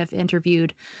 Donna, we have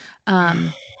interviewed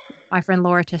my friend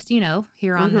Laura Testino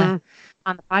here on the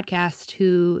podcast,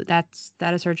 who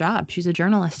that is her job. She's a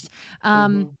journalist.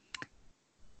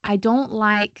 I don't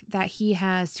like that he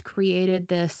has created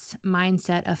this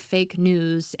mindset of fake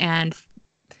news, and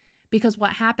because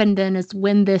what happened then is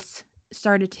when this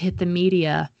started to hit the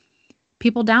media,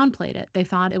 people downplayed it. They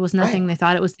thought it was nothing. Right. They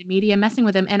thought it was the media messing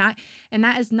with them. And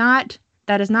that is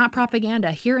not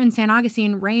propaganda. Here in St.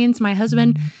 Augustine, Rains, my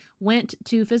husband, went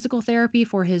to physical therapy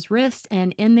for his wrist,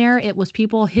 and in there it was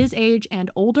people his age and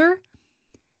older.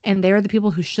 And they're the people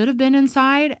who should have been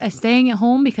inside, staying at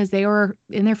home because they were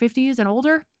in their 50s and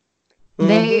older.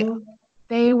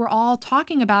 They were all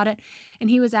talking about it, and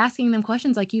he was asking them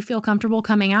questions like, you feel comfortable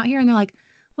coming out here? And they're like,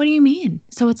 what do you mean?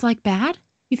 So it's like bad?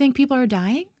 You think people are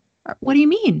dying? What do you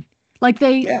mean? Like,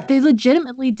 they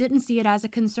legitimately didn't see it as a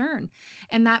concern.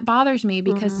 And that bothers me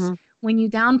because when you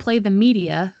downplay the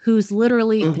media, who's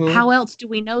literally, how else do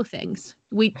we know things?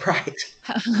 Right.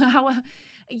 How,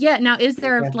 yeah. Now, is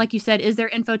there, Yeah. like you said, is there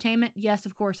infotainment? Yes,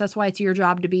 of course. That's why it's your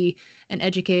job to be an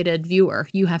educated viewer.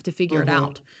 You have to figure it Mhm.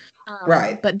 out.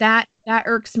 Right. But that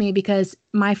irks me because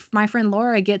my friend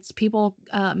Laura gets people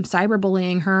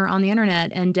cyberbullying her on the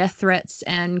internet and death threats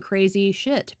and crazy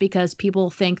shit because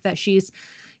people think that she's,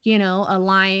 a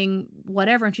lying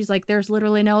whatever. And she's like, there's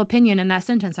literally no opinion in that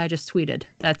sentence I just tweeted.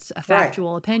 That's a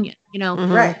factual opinion,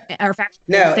 Mhm. Right. or factual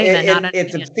No, statement, not an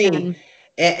it's opinion.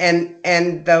 obscene.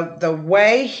 And the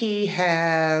way he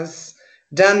has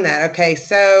done that. Okay,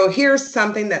 so here's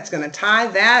something that's going to tie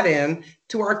that in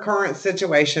to our current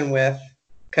situation with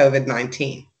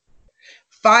COVID-19.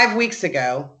 5 weeks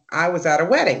ago, I was at a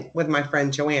wedding with my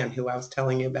friend Joanne, who I was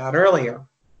telling you about earlier.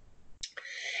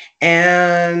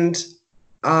 And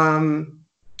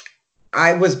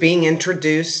I was being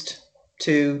introduced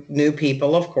to new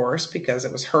people, of course, because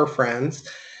it was her friends.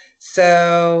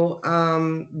 So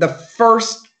the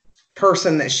first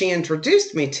person that she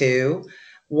introduced me to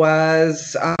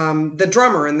was the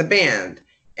drummer in the band.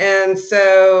 And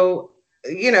so,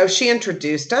 she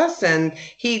introduced us and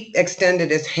he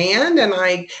extended his hand and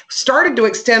I started to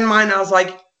extend mine. I was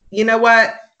like, you know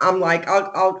what? I'm like,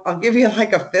 I'll give you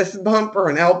like a fist bump or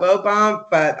an elbow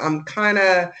bump, but I'm kind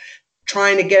of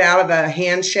trying to get out of the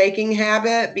handshaking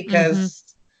habit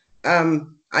because we're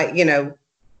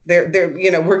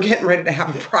getting ready to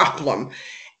have a problem.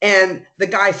 And the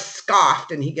guy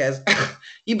scoffed and he goes,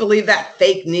 you believe that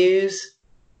fake news?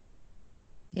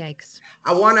 Yikes.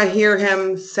 I want to hear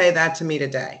him say that to me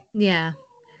today. Yeah.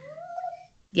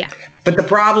 Yeah. But the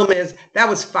problem is that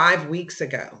was 5 weeks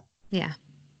ago. Yeah.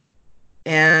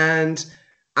 And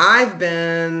I've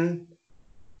been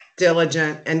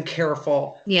diligent and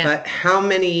careful. Yeah. But how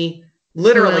many,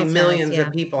 literally else millions has?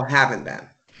 of people haven't been?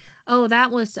 Oh, that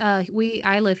was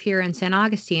I live here in St.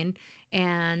 Augustine,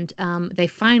 and they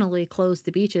finally closed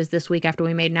the beaches this week after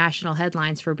we made national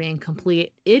headlines for being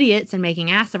complete idiots and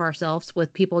making ass of ourselves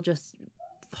with people just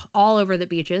all over the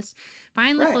beaches.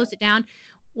 Finally closed it down.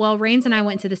 Well, Rains and I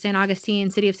went to the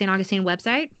City of St. Augustine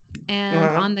website, and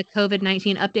on the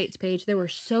COVID-19 updates page, there were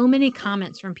so many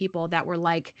comments from people that were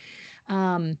like,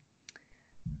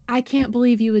 I can't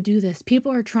believe you would do this.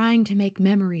 People are trying to make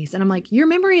memories. And I'm like, your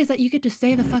memory is that you get to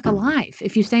stay the fuck alive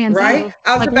if you stay inside. Right?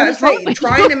 I was about to say,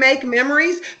 trying to make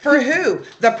memories for who?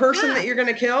 The person that you're going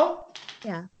to kill?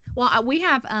 Yeah. Well, we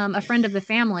have a friend of the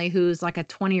family who's like a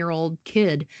 20-year-old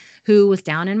kid who was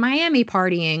down in Miami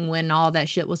partying when all that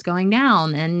shit was going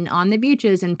down and on the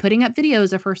beaches and putting up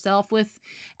videos of herself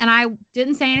and I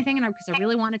didn't say anything because I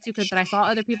really wanted to, but I saw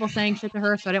other people saying shit to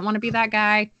her. So I didn't want to be that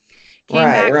guy. Came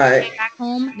back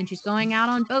home, and she's going out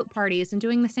on boat parties and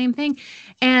doing the same thing.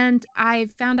 And I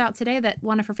found out today that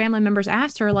one of her family members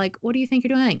asked her, like, what do you think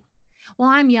you're doing? Well,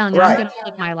 I'm young and I'm going to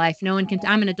live my life.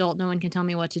 I'm an adult. No one can tell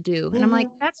me what to do. And I'm like,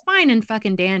 that's fine and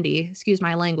fucking dandy. Excuse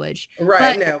my language.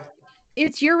 Right. But no.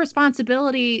 It's your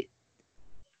responsibility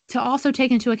to also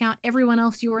take into account everyone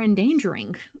else you're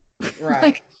endangering.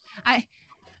 Right.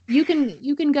 You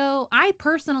can go. I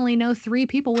personally know 3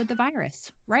 people with the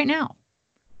virus right now.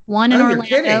 One in Orlando.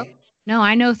 Kidding. No,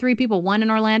 I know 3 people. One in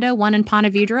Orlando, one in Ponte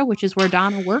Vedra, which is where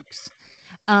Donna works,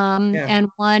 and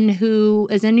one who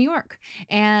is in New York.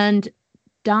 And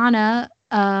Donna,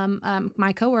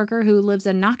 my coworker who lives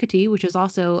in Nocatee, which is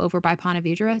also over by Ponte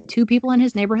Vedra, 2 people in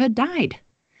his neighborhood died.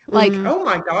 Like, oh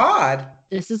my God,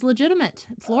 this is legitimate.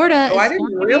 Florida. Oh, I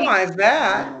didn't realize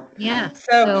that. Yeah.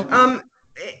 So,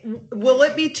 will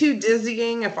it be too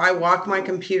dizzying if I walk my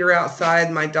computer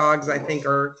outside? My dogs, I think,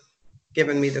 are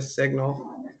giving me the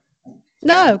signal.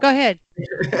 No, go ahead.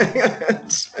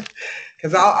 Because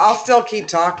I'll still keep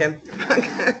talking.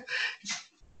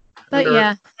 But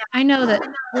yeah, I know that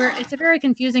it's a very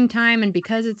confusing time, and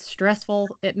because it's stressful,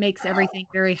 it makes everything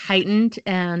very heightened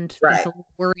and it's a little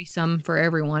worrisome for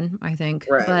everyone, I think.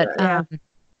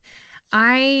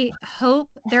 I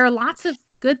hope there are lots of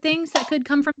good things that could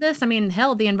come from this. I mean,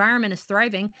 hell, the environment is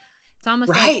thriving. It's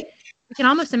almost like you can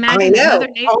almost imagine that Mother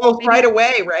Nature almost right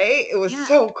away, right? It was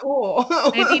so cool.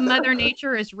 Maybe Mother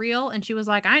Nature is real, and she was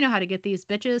like, "I know how to get these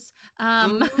bitches."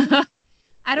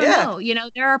 I don't know.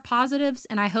 There are positives,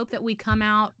 and I hope that we come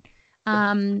out.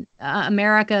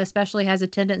 America especially has a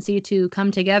tendency to come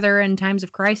together in times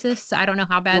of crisis. I don't know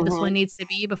how bad this one needs to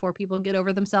be before people get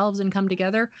over themselves and come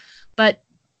together, but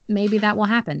maybe that will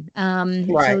happen.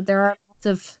 So there are lots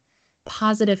of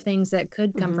positive things that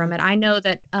could come from it. I know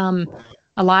that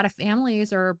a lot of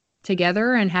families are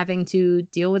together and having to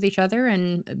deal with each other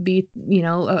and be,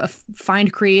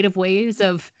 find creative ways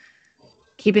of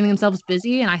keeping themselves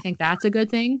busy. And I think that's a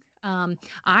good thing.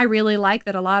 I really like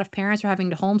that a lot of parents are having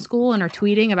to homeschool and are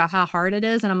tweeting about how hard it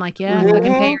is. And I'm like, yeah, you can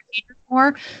pay your teachers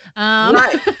more.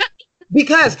 Right.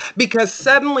 Because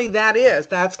suddenly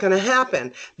that's going to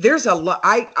happen. There's a lot.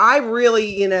 I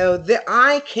really,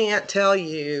 I can't tell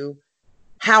you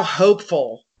how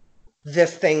hopeful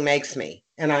this thing makes me.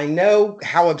 And I know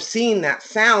how obscene that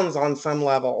sounds on some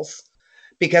levels,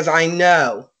 because I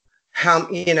know how,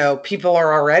 people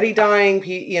are already dying,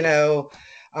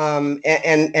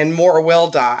 and more will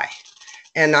die.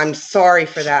 And I'm sorry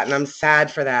for that. And I'm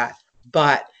sad for that.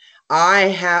 But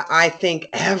I think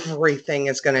everything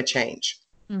is going to change.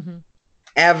 Mm-hmm.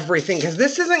 Everything, because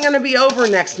this isn't going to be over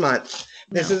next month.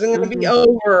 This isn't going to be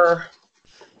over,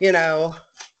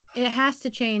 It has to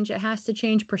change. It has to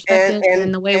change perspective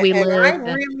and the way we live. I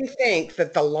really think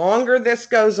that the longer this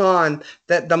goes on,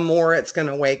 that the more it's going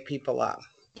to wake people up.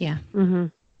 Yeah. Mm-hmm.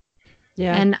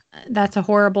 Yeah. And it's a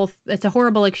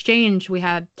horrible exchange we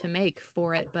had to make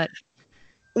for it, but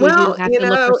we do have to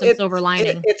look for some silver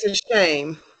lining. It's a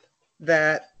shame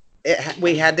that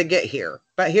we had to get here,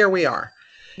 but here we are.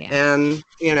 Yeah. And,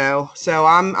 so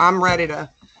I'm ready to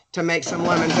make some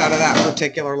lemons out of that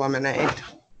particular lemonade.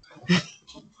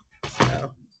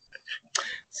 So,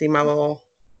 see my little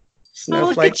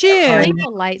snowflake. Look at you.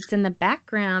 Lights in the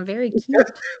background. Very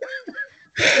cute.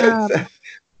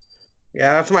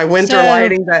 Yeah, that's my winter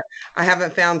lighting, but I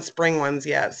haven't found spring ones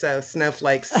yet. So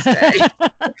snowflakes stay.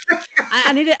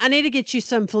 I need to get you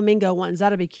some flamingo ones.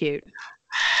 That'll be cute.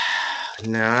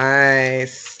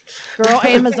 Nice. Girl,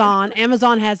 Amazon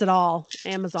has it all.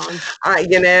 Amazon. I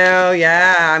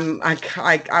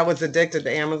was addicted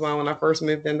to Amazon when I first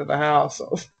moved into the house.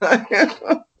 So.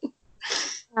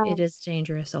 It is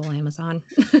dangerous, old Amazon.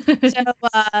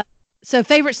 So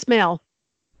favorite smell?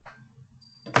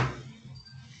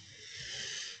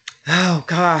 Oh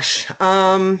gosh.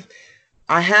 I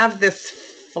have this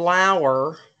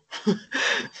flower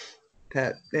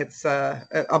that it's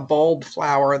a bulb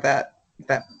flower that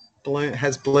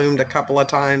has bloomed a couple of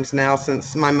times now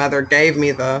since my mother gave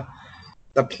me the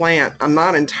plant. I'm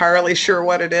not entirely sure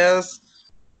what it is,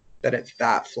 but it's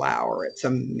that flower. It's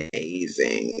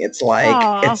amazing. It's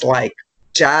like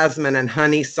jasmine and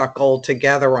honeysuckle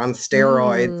together on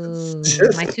steroids. It's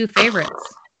just my two favorites.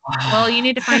 Well, you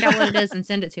need to find out what it is and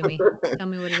send it to me. Tell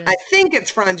me what it is. I think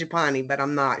it's frangipani, but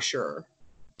I'm not sure.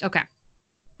 Okay.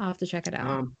 I'll have to check it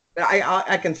out. But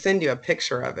I can send you a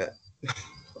picture of it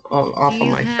off of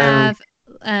my phone. Do you have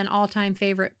an all-time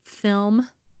favorite film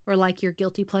or like your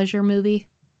guilty pleasure movie?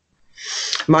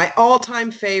 My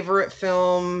all-time favorite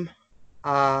film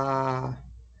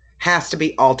has to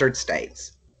be Altered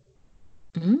States.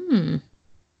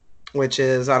 Which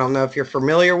is, I don't know if you're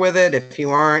familiar with it. If you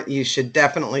aren't, you should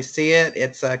definitely see it.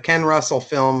 It's a Ken Russell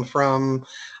film from,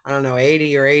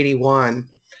 80 or 81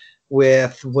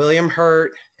 with William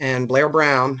Hurt and Blair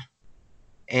Brown.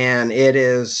 And it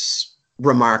is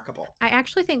remarkable. I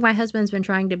actually think my husband's been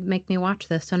trying to make me watch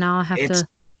this. So now I'll have to.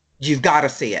 You've got to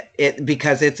see it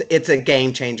because it's a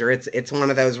game changer. It's one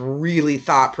of those really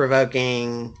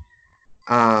thought-provoking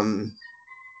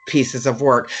pieces of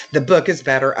work. The book is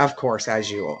better, of course,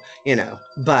 as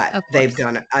but they've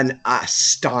done an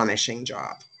astonishing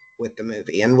job with the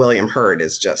movie, and William Hurt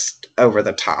is just over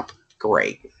the top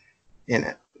great in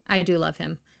it. I do love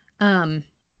him.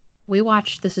 We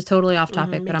watched, this is totally off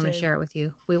topic, but I'm going to share it with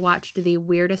you. We watched the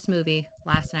weirdest movie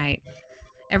last night.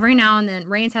 Every now and then,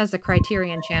 Rains has the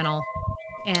Criterion channel.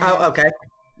 And okay.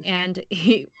 And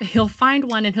he'll find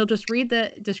one and he'll just read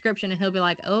the description and he'll be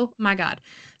like, oh my God.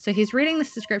 So he's reading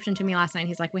this description to me last night.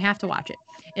 He's like, we have to watch it.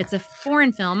 It's a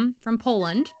foreign film from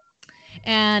Poland.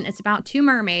 And it's about two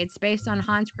mermaids based on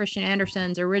Hans Christian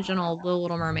Andersen's original The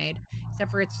Little Mermaid,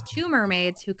 except for it's two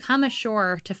mermaids who come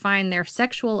ashore to find their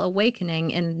sexual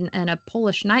awakening in a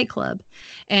Polish nightclub.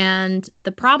 And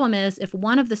the problem is if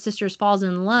one of the sisters falls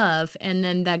in love and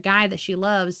then the guy that she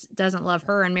loves doesn't love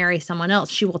her and marries someone else,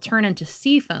 she will turn into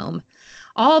sea foam.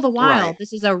 All the while,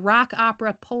 This is a rock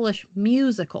opera Polish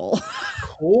musical.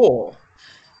 Cool.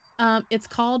 It's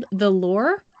called The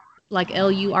Lure, like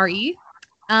Lure.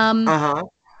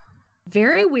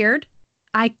 Very weird.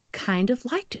 I kind of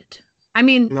liked it. I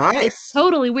mean, nice. It's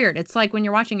totally weird. It's like when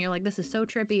you're watching, you're like, this is so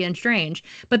trippy and strange.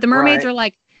 But the mermaids are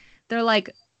like, they're like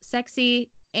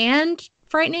sexy and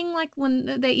frightening. Like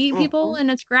when they eat people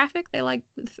and it's graphic, they like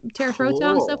tear throats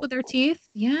out and stuff with their teeth.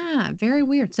 Yeah, very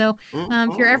weird. So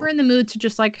if you're ever in the mood to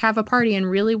just like have a party and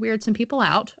really weird some people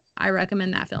out, I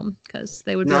recommend that film because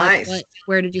they would be like,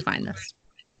 where did you find this?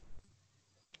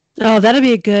 Oh, that'll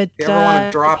be a good. If you ever want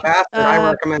to drop acid,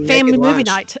 I recommend family movie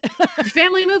night.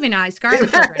 Family movie night.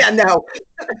 Scarlet Children. Yeah, no,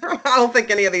 I don't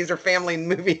think any of these are family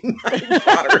movie nights.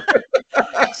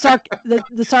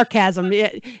 The sarcasm. Yeah.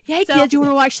 Hey, So- kids, you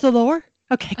want to watch the lore?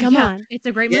 Okay, come on. It's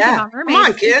a great movie Yeah. about Come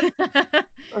mermaids.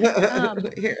 on,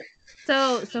 kid. Here.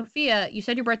 So, Sophia, you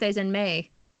said your birthday's in May.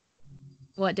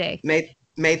 What day? May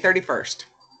 31st.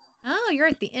 Oh, you're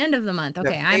at the end of the month.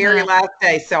 Okay, The very I'm last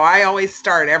day. So I always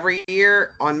start every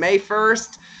year on May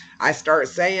 1st. I start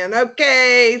saying,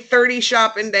 okay, 30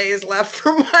 shopping days left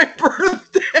for my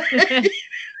birthday.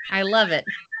 I love it.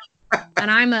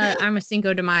 And I'm a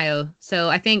Cinco de Mayo, so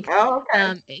I think Oh,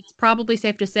 okay. it's probably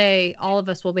safe to say all of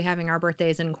us will be having our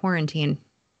birthdays in quarantine.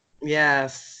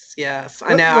 Yes. I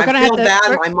We're- know. we're I gonna feel have to-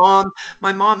 bad. we're-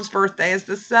 My mom's birthday is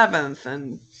the 7th,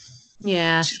 and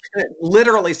Yeah. she's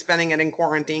literally spending it in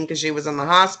quarantine because she was in the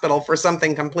hospital for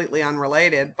something completely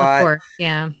unrelated. Of But course.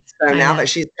 Yeah. so I now know. that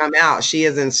she's come out, she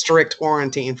is in strict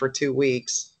quarantine for 2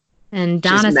 weeks. And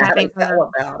She's Donna's mad having as her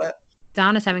hell about it.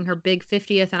 big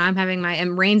 50th,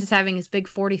 and Rains is having his big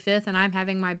 45th, and I'm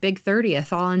having my big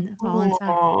 30th, all inside.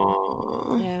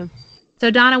 Aw. Yeah. So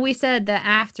Donna, we said that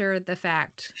after the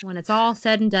fact, when it's all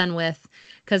said and done with,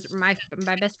 because my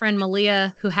best friend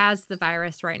Malia, who has the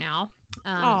virus right now,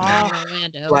 Aw. in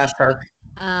Orlando, Bless her.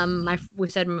 we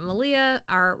said Malia,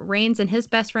 our Rains, and his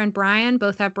best friend Brian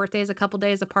both have birthdays a couple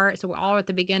days apart, so we're all at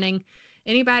the beginning.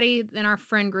 Anybody in our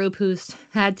friend group who's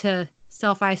had to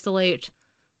self-isolate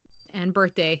and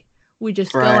birthday, we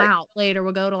just Right. go out later.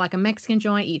 We'll go to like a Mexican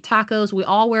joint, eat tacos. We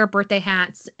all wear birthday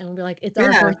hats, and we'll be like, it's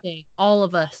our Yeah. birthday, all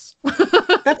of us.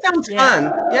 That sounds Yeah. fun.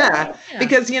 Yeah. Yeah.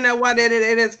 Because you know what? It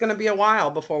is going to be a while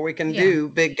before we can Yeah. do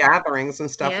big gatherings and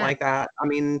stuff Yeah. like that. I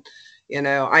mean,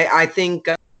 I think,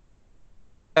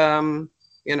 saying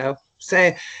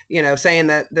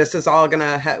that this is all going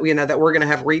to, that we're going to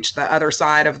have reached the other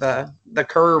side of the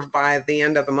curve by the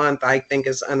end of the month, I think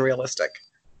is unrealistic.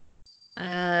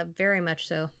 Very much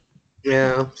so.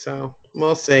 Yeah. So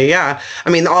we'll see. Yeah. I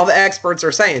mean, all the experts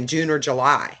are saying June or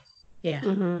July, Yeah.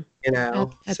 Mhm. At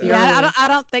so- the Yeah, earliest. I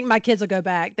don't think my kids will go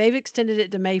back. They've extended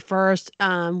it to May 1st,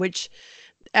 which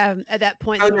at that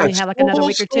point Oh, they no, only have like another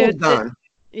week or two. school's done.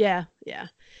 Yeah.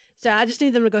 So I just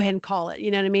need them to go ahead and call it.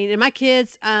 You know what I mean? And my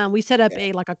kids, we set up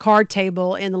a card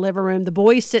table in the living room. The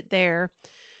boys sit there.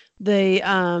 The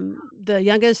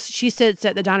youngest, she sits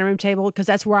at the dining room table because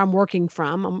that's where I'm working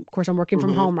from. Of course, I'm working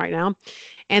from Mhm. home right now.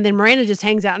 And then Miranda just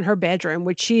hangs out in her bedroom,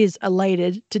 which she is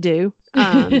elated to do.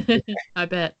 I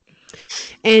bet.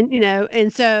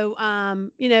 And so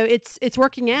it's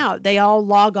working out. They all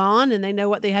log on and they know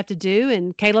what they have to do.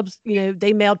 And Caleb's,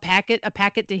 they mailed a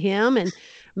packet to him, and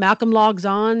Malcolm logs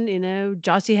on.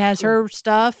 Jossie has her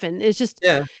stuff, and it's just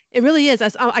Yeah. it really is.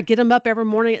 I get them up every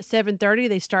morning at 7:30.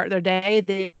 They start their day.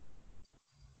 They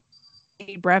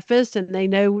eat breakfast, and they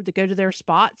know to go to their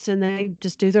spots, and they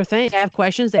just do their thing. They have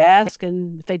questions, they ask,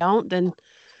 and if they don't, then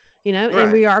and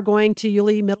Right. we are going to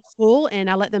Yulee Middle School, and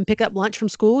I let them pick up lunch from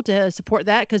school to support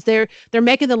that because they're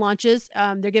making the lunches.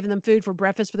 They're giving them food for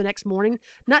breakfast for the next morning.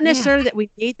 Not necessarily that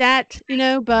we need that,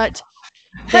 but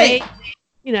Hey,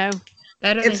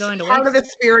 Better than it's going to part of waste. the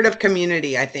spirit of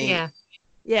community, I think. Yeah.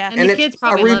 yeah. And the it's kids a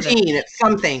probably love it. routine. It's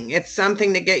something. It's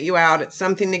something to get you out. It's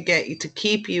something to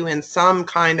keep you in some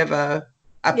kind of a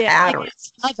pattern.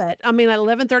 Love it. I mean, at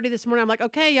 11:30 this morning, I'm like,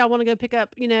 okay, y'all want to go pick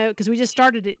up, because we just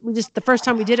started it. The first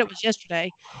time we did it was yesterday,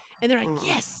 and they're like, Mhm.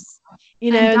 yes,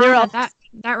 And they're all Donna,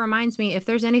 that reminds me, if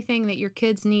there's anything that your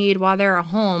kids need while they're at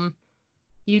home,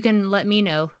 you can let me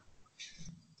know.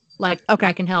 Like, Okay.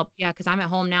 I can help. Yeah, because I'm at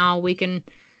home now.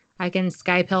 I can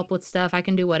Skype help with stuff. I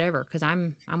can do whatever because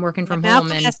I'm working from home.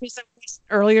 Malcolm And asked me some questions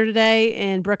earlier today,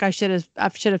 and Brooke, I should have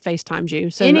FaceTimed you,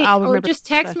 so I'll or remember. just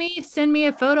text me, send me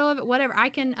a photo of it, whatever. I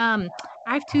can.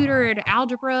 I've tutored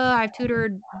algebra. I've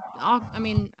tutored all. I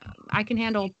mean, I can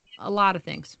handle a lot of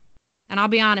things. And I'll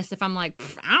be honest, if I'm like,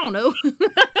 I don't know.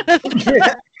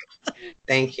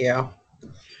 Thank you. All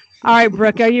right,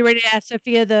 Brooke, are you ready to ask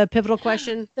Sophia the pivotal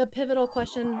question? The pivotal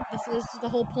question. This is the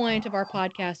whole point of our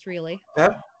podcast, really.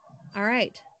 Yep. All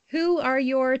right. Who are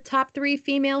your top 3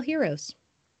 female heroes?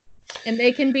 And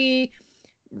they can be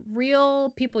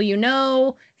real people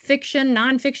fiction,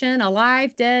 nonfiction,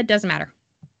 alive, dead, doesn't matter.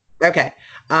 Okay.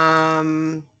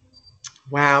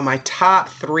 Wow, my top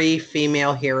 3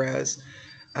 female heroes.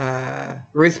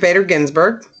 Ruth Bader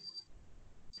Ginsburg.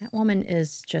 That woman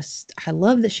is just, I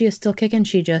love that she is still kicking.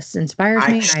 She just inspires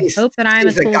me. I she's- hope that I'm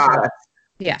as She's a cool as her.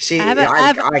 goddess. Yeah.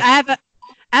 I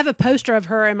I have a poster of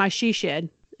her in my she shed.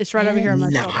 It's right over here on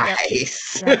my shelf. Yep.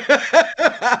 nice.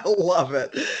 I love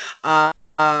it.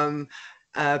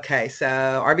 Okay, so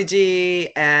RBG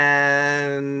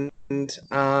and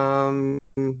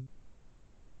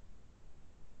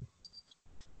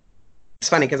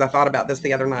funny because I thought about this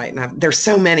the other night, and there's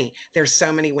so many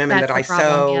women That's that I the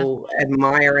problem, so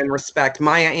admire and respect.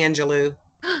 Maya Angelou.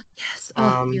 Yes.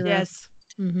 Yes.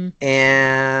 Mm-hmm.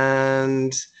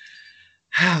 And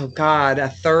oh God, a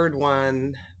third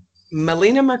one,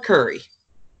 Melina Mercouri,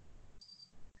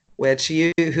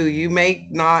 who you may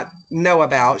not know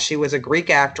about. She was a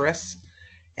Greek actress,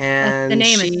 and the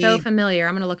name is so familiar.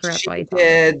 I'm going to look her up. She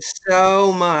did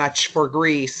so much for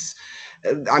Greece.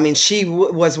 I mean, she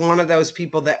was one of those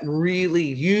people that really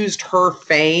used her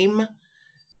fame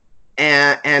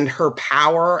and her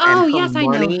power and her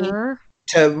money I know her.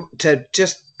 to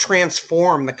just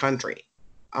transform the country.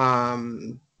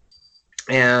 And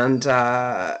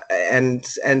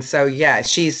so, yeah,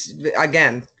 she's,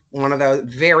 again, one of those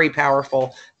very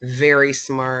powerful, very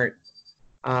smart,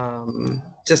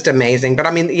 just amazing. But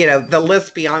I mean, the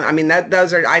list beyond, I mean,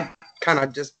 those are, I kind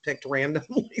of just picked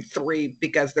randomly 3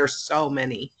 because there's so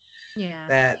many. Yeah.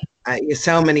 That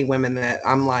so many women that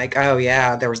I'm like, oh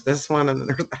yeah, there was this one and then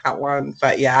there's that one.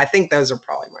 But yeah, I think those are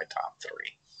probably my top 3.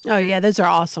 Oh yeah, those are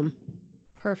awesome.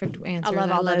 Perfect answer. I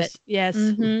love it. Yes.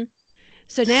 Mm-hmm.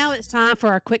 So now it's time for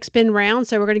our quick spin round.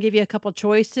 So we're going to give you a couple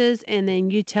choices, and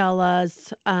then you tell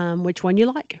us which one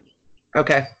you like.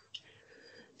 Okay.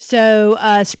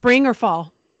 So spring or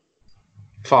fall?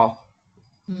 Fall.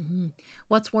 Mm-hmm.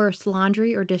 What's worse,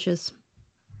 laundry or dishes?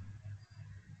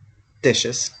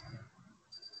 Dishes.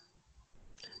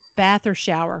 Bath or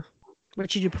shower?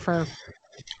 Which do you prefer?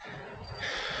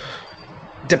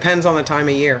 Depends on the time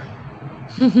of year.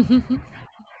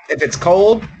 If it's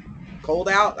cold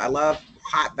out, I love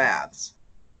hot baths.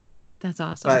 That's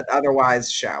awesome. But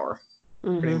otherwise, shower.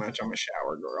 Mm-hmm. Pretty much, I'm a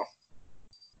shower girl.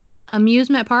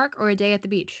 Amusement park or a day at the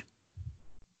beach?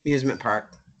 Amusement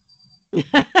park.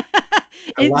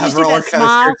 I love roller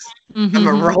coasters. Mm-hmm. I'm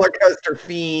a roller coaster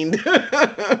fiend.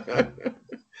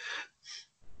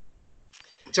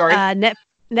 Sorry?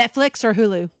 Netflix or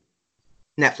Hulu?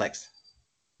 Netflix.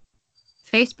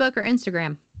 Facebook or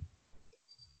Instagram?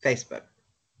 Facebook.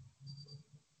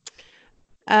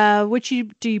 Which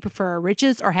do you prefer,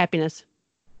 riches or happiness?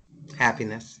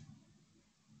 Happiness.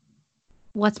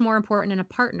 What's more important in a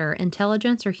partner,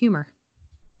 intelligence or humor?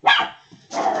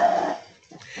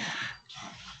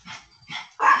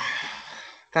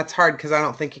 That's hard because I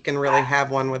don't think you can really have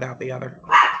one without the other.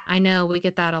 I know, we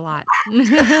get that a lot.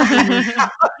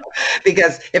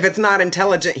 Because if it's not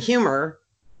intelligent humor,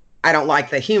 I don't like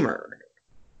the humor.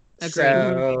 Agreed.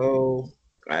 So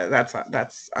that's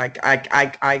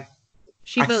I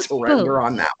surrender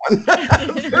on that one.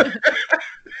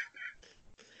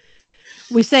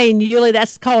 We say in Yulee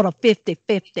that's called a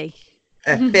 50-50.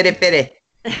 Fitty.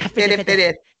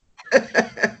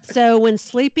 So when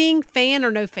sleeping, fan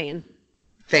or no fan?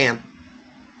 Fan.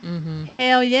 Mm-hmm.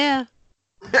 Hell yeah.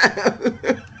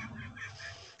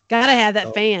 Gotta have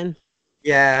that fan.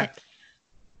 Yeah.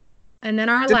 And then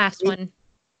our last one.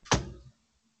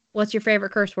 What's your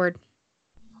favorite curse word?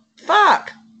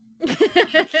 Fuck. That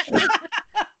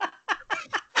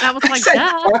was like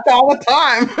that. Fuck all the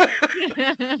time.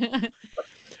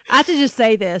 I have to just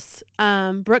say this.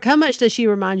 Brooke, how much does she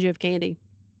remind you of Candy?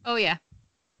 Oh, yeah.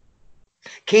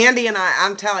 Candy and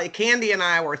I'm telling you, Candy and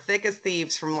I were thick as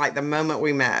thieves from like the moment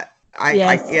we met.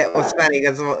 It was funny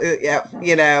because,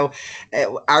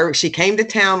 she came to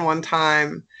town one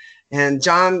time and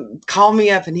John called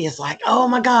me up and he was like, oh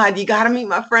my God, you got to meet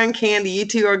my friend Candy. You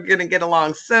two are going to get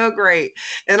along so great.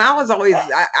 And I was always,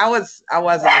 I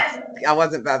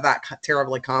wasn't that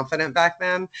terribly confident back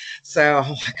then. So I'm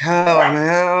like,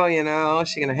 oh no,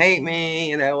 she's going to hate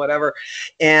me, whatever.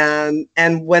 And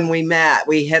when we met,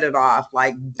 we hit it off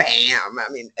like bam.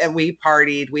 I mean, and we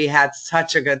partied, we had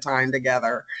such a good time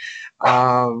together.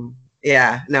 I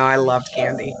loved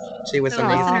Candy. She was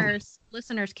amazing.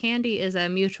 Listeners, Candy is a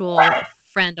mutual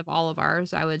friend of all of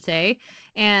ours, I would say.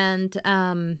 And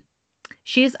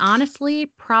she's honestly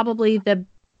probably the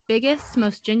biggest,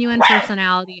 most genuine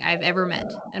personality I've ever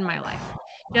met in my life.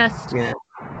 Just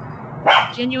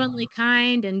genuinely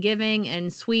kind and giving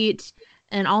and sweet,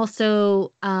 and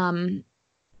also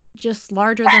just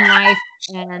larger than life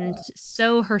and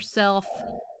so herself,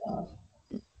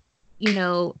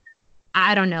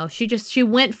 I don't know. She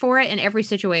went for it in every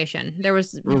situation. There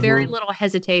was very little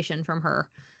hesitation from her.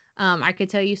 I could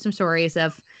tell you some stories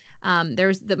of,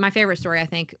 there's my favorite story, I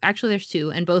think. Actually, there's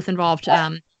 2, and both involved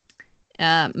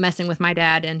messing with my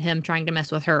dad and him trying to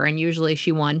mess with her, and usually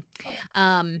she won.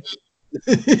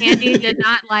 Candy did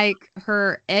not like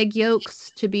her egg yolks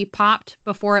to be popped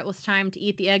before it was time to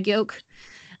eat the egg yolk.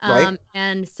 Right.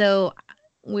 And so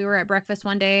we were at breakfast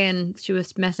one day and she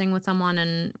was messing with someone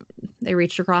and They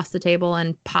reached across the table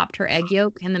and popped her egg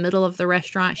yolk in the middle of the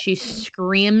restaurant. She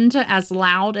screamed as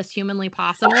loud as humanly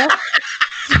possible.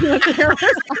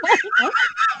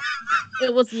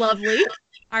 It was lovely.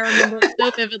 I remember it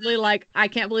so vividly, like, I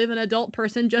can't believe an adult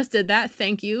person just did that.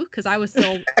 Thank you. Because I was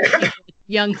still a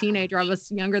young teenager. I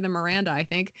was younger than Miranda, I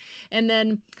think. And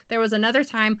then there was another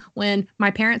time when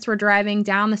my parents were driving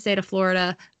down the state of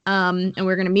Florida, and we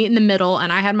were going to meet in the middle.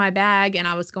 And I had my bag, and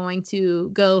I was going to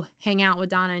go hang out with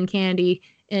Donna and Candy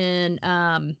in,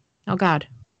 oh, God.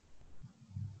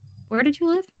 Where did you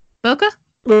live? Boca?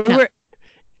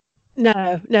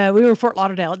 No, we were in Fort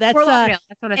Lauderdale. That's Fort Lauderdale.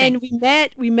 That's what I think.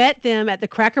 And we met them at the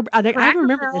Cracker. I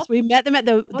remember this. We met them at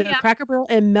the Cracker Barrel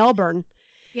in Melbourne.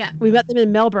 Yeah, we met them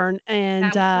in Melbourne,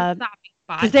 and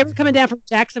because they were coming down from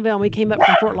Jacksonville, and we came up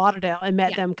from Fort Lauderdale and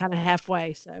met them kind of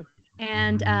halfway. So,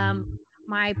 and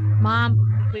my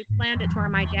mom, we planned it to where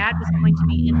my dad was going to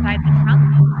be inside the trunk,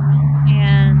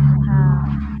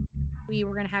 and we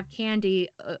were going to have Candy.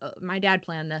 My dad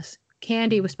planned this.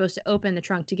 Candy was supposed to open the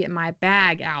trunk to get my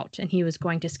bag out, and he was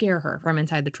going to scare her from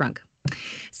inside the trunk.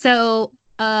 So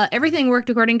everything worked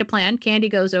according to plan. Candy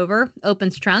goes over,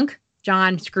 opens trunk.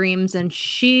 John screams, and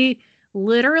she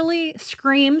literally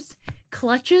screams,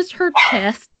 clutches her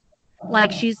chest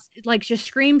like she's like just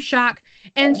screams shock,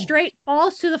 and straight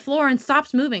falls to the floor and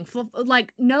stops moving.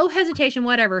 Like no hesitation,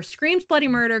 whatever. Screams bloody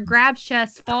murder, grabs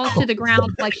chest, falls to the ground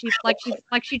like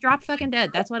she dropped fucking dead.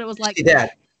 That's what it was like. She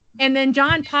did. And then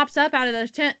John pops up out of the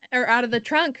tent or out of the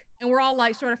trunk, and we're all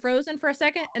like sort of frozen for a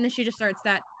second, and then she just starts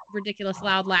that ridiculous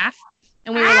loud laugh,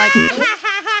 and we were like,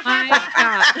 "Oh my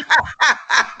God!"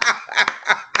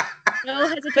 No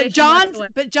hesitation.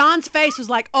 But John's face was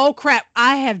like, "Oh crap!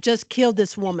 I have just killed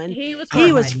this woman." He was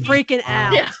freaking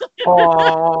out. Yeah.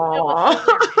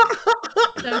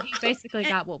 So he basically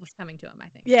got what was coming to him, I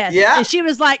think. Yes. Yeah. And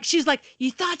she's like,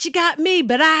 "You thought you got me,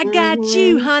 but I got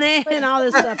you, honey," and all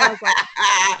this stuff. I was like,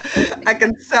 I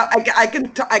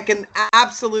can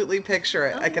absolutely picture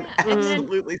it. I can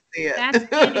absolutely see it. That's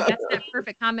that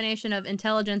perfect combination of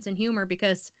intelligence and humor,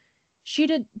 because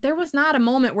there was not a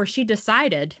moment where she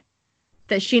decided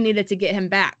that she needed to get him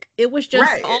back. It was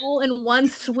just all in one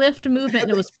swift movement,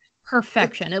 and it was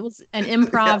perfection. It was an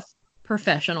improv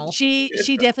professional. She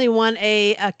definitely won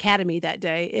a Academy that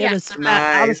day. It was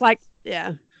nice. I was like,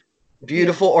 yeah.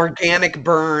 Beautiful organic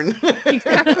burn.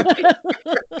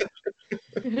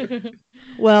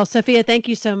 Well, Sophia, thank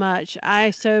you so much.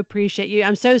 I so appreciate you.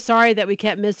 I'm so sorry that we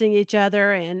kept missing each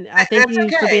other, and I thank you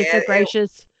for being so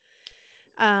gracious.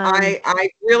 I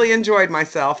really enjoyed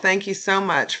myself. Thank you so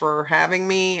much for having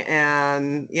me,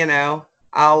 and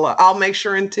I'll make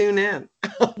sure and tune in.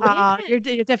 You're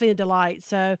definitely a delight.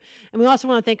 So, and we also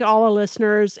want to thank all our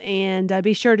listeners, and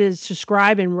be sure to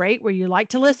subscribe and rate where you like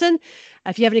to listen.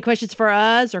 If you have any questions for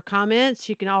us or comments,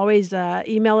 you can always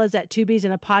email us at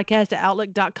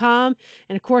twobeesinapodcast@outlook.com.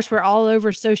 And of course, we're all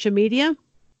over social media.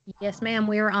 Yes, ma'am.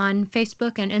 We're on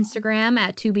Facebook and Instagram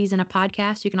at 2Bs in a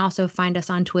Podcast. You can also find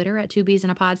us on Twitter at 2Bs in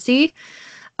a Pod C.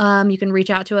 You can reach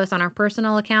out to us on our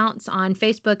personal accounts on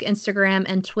Facebook, Instagram,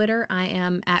 and Twitter. I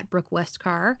am at Brooke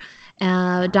Westcar.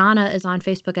 Donna is on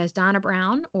Facebook as Donna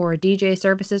Brown, or DJ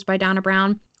Services by Donna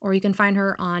Brown, or you can find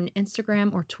her on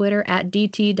Instagram or Twitter at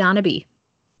DT Donna B.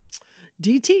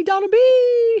 DT Donna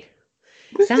B.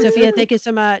 Sophia, thank you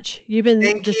so much. You've been a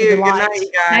delight. Good night,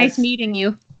 you guys. Nice meeting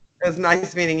you. It was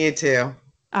nice meeting you too.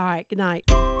 All right. Good night.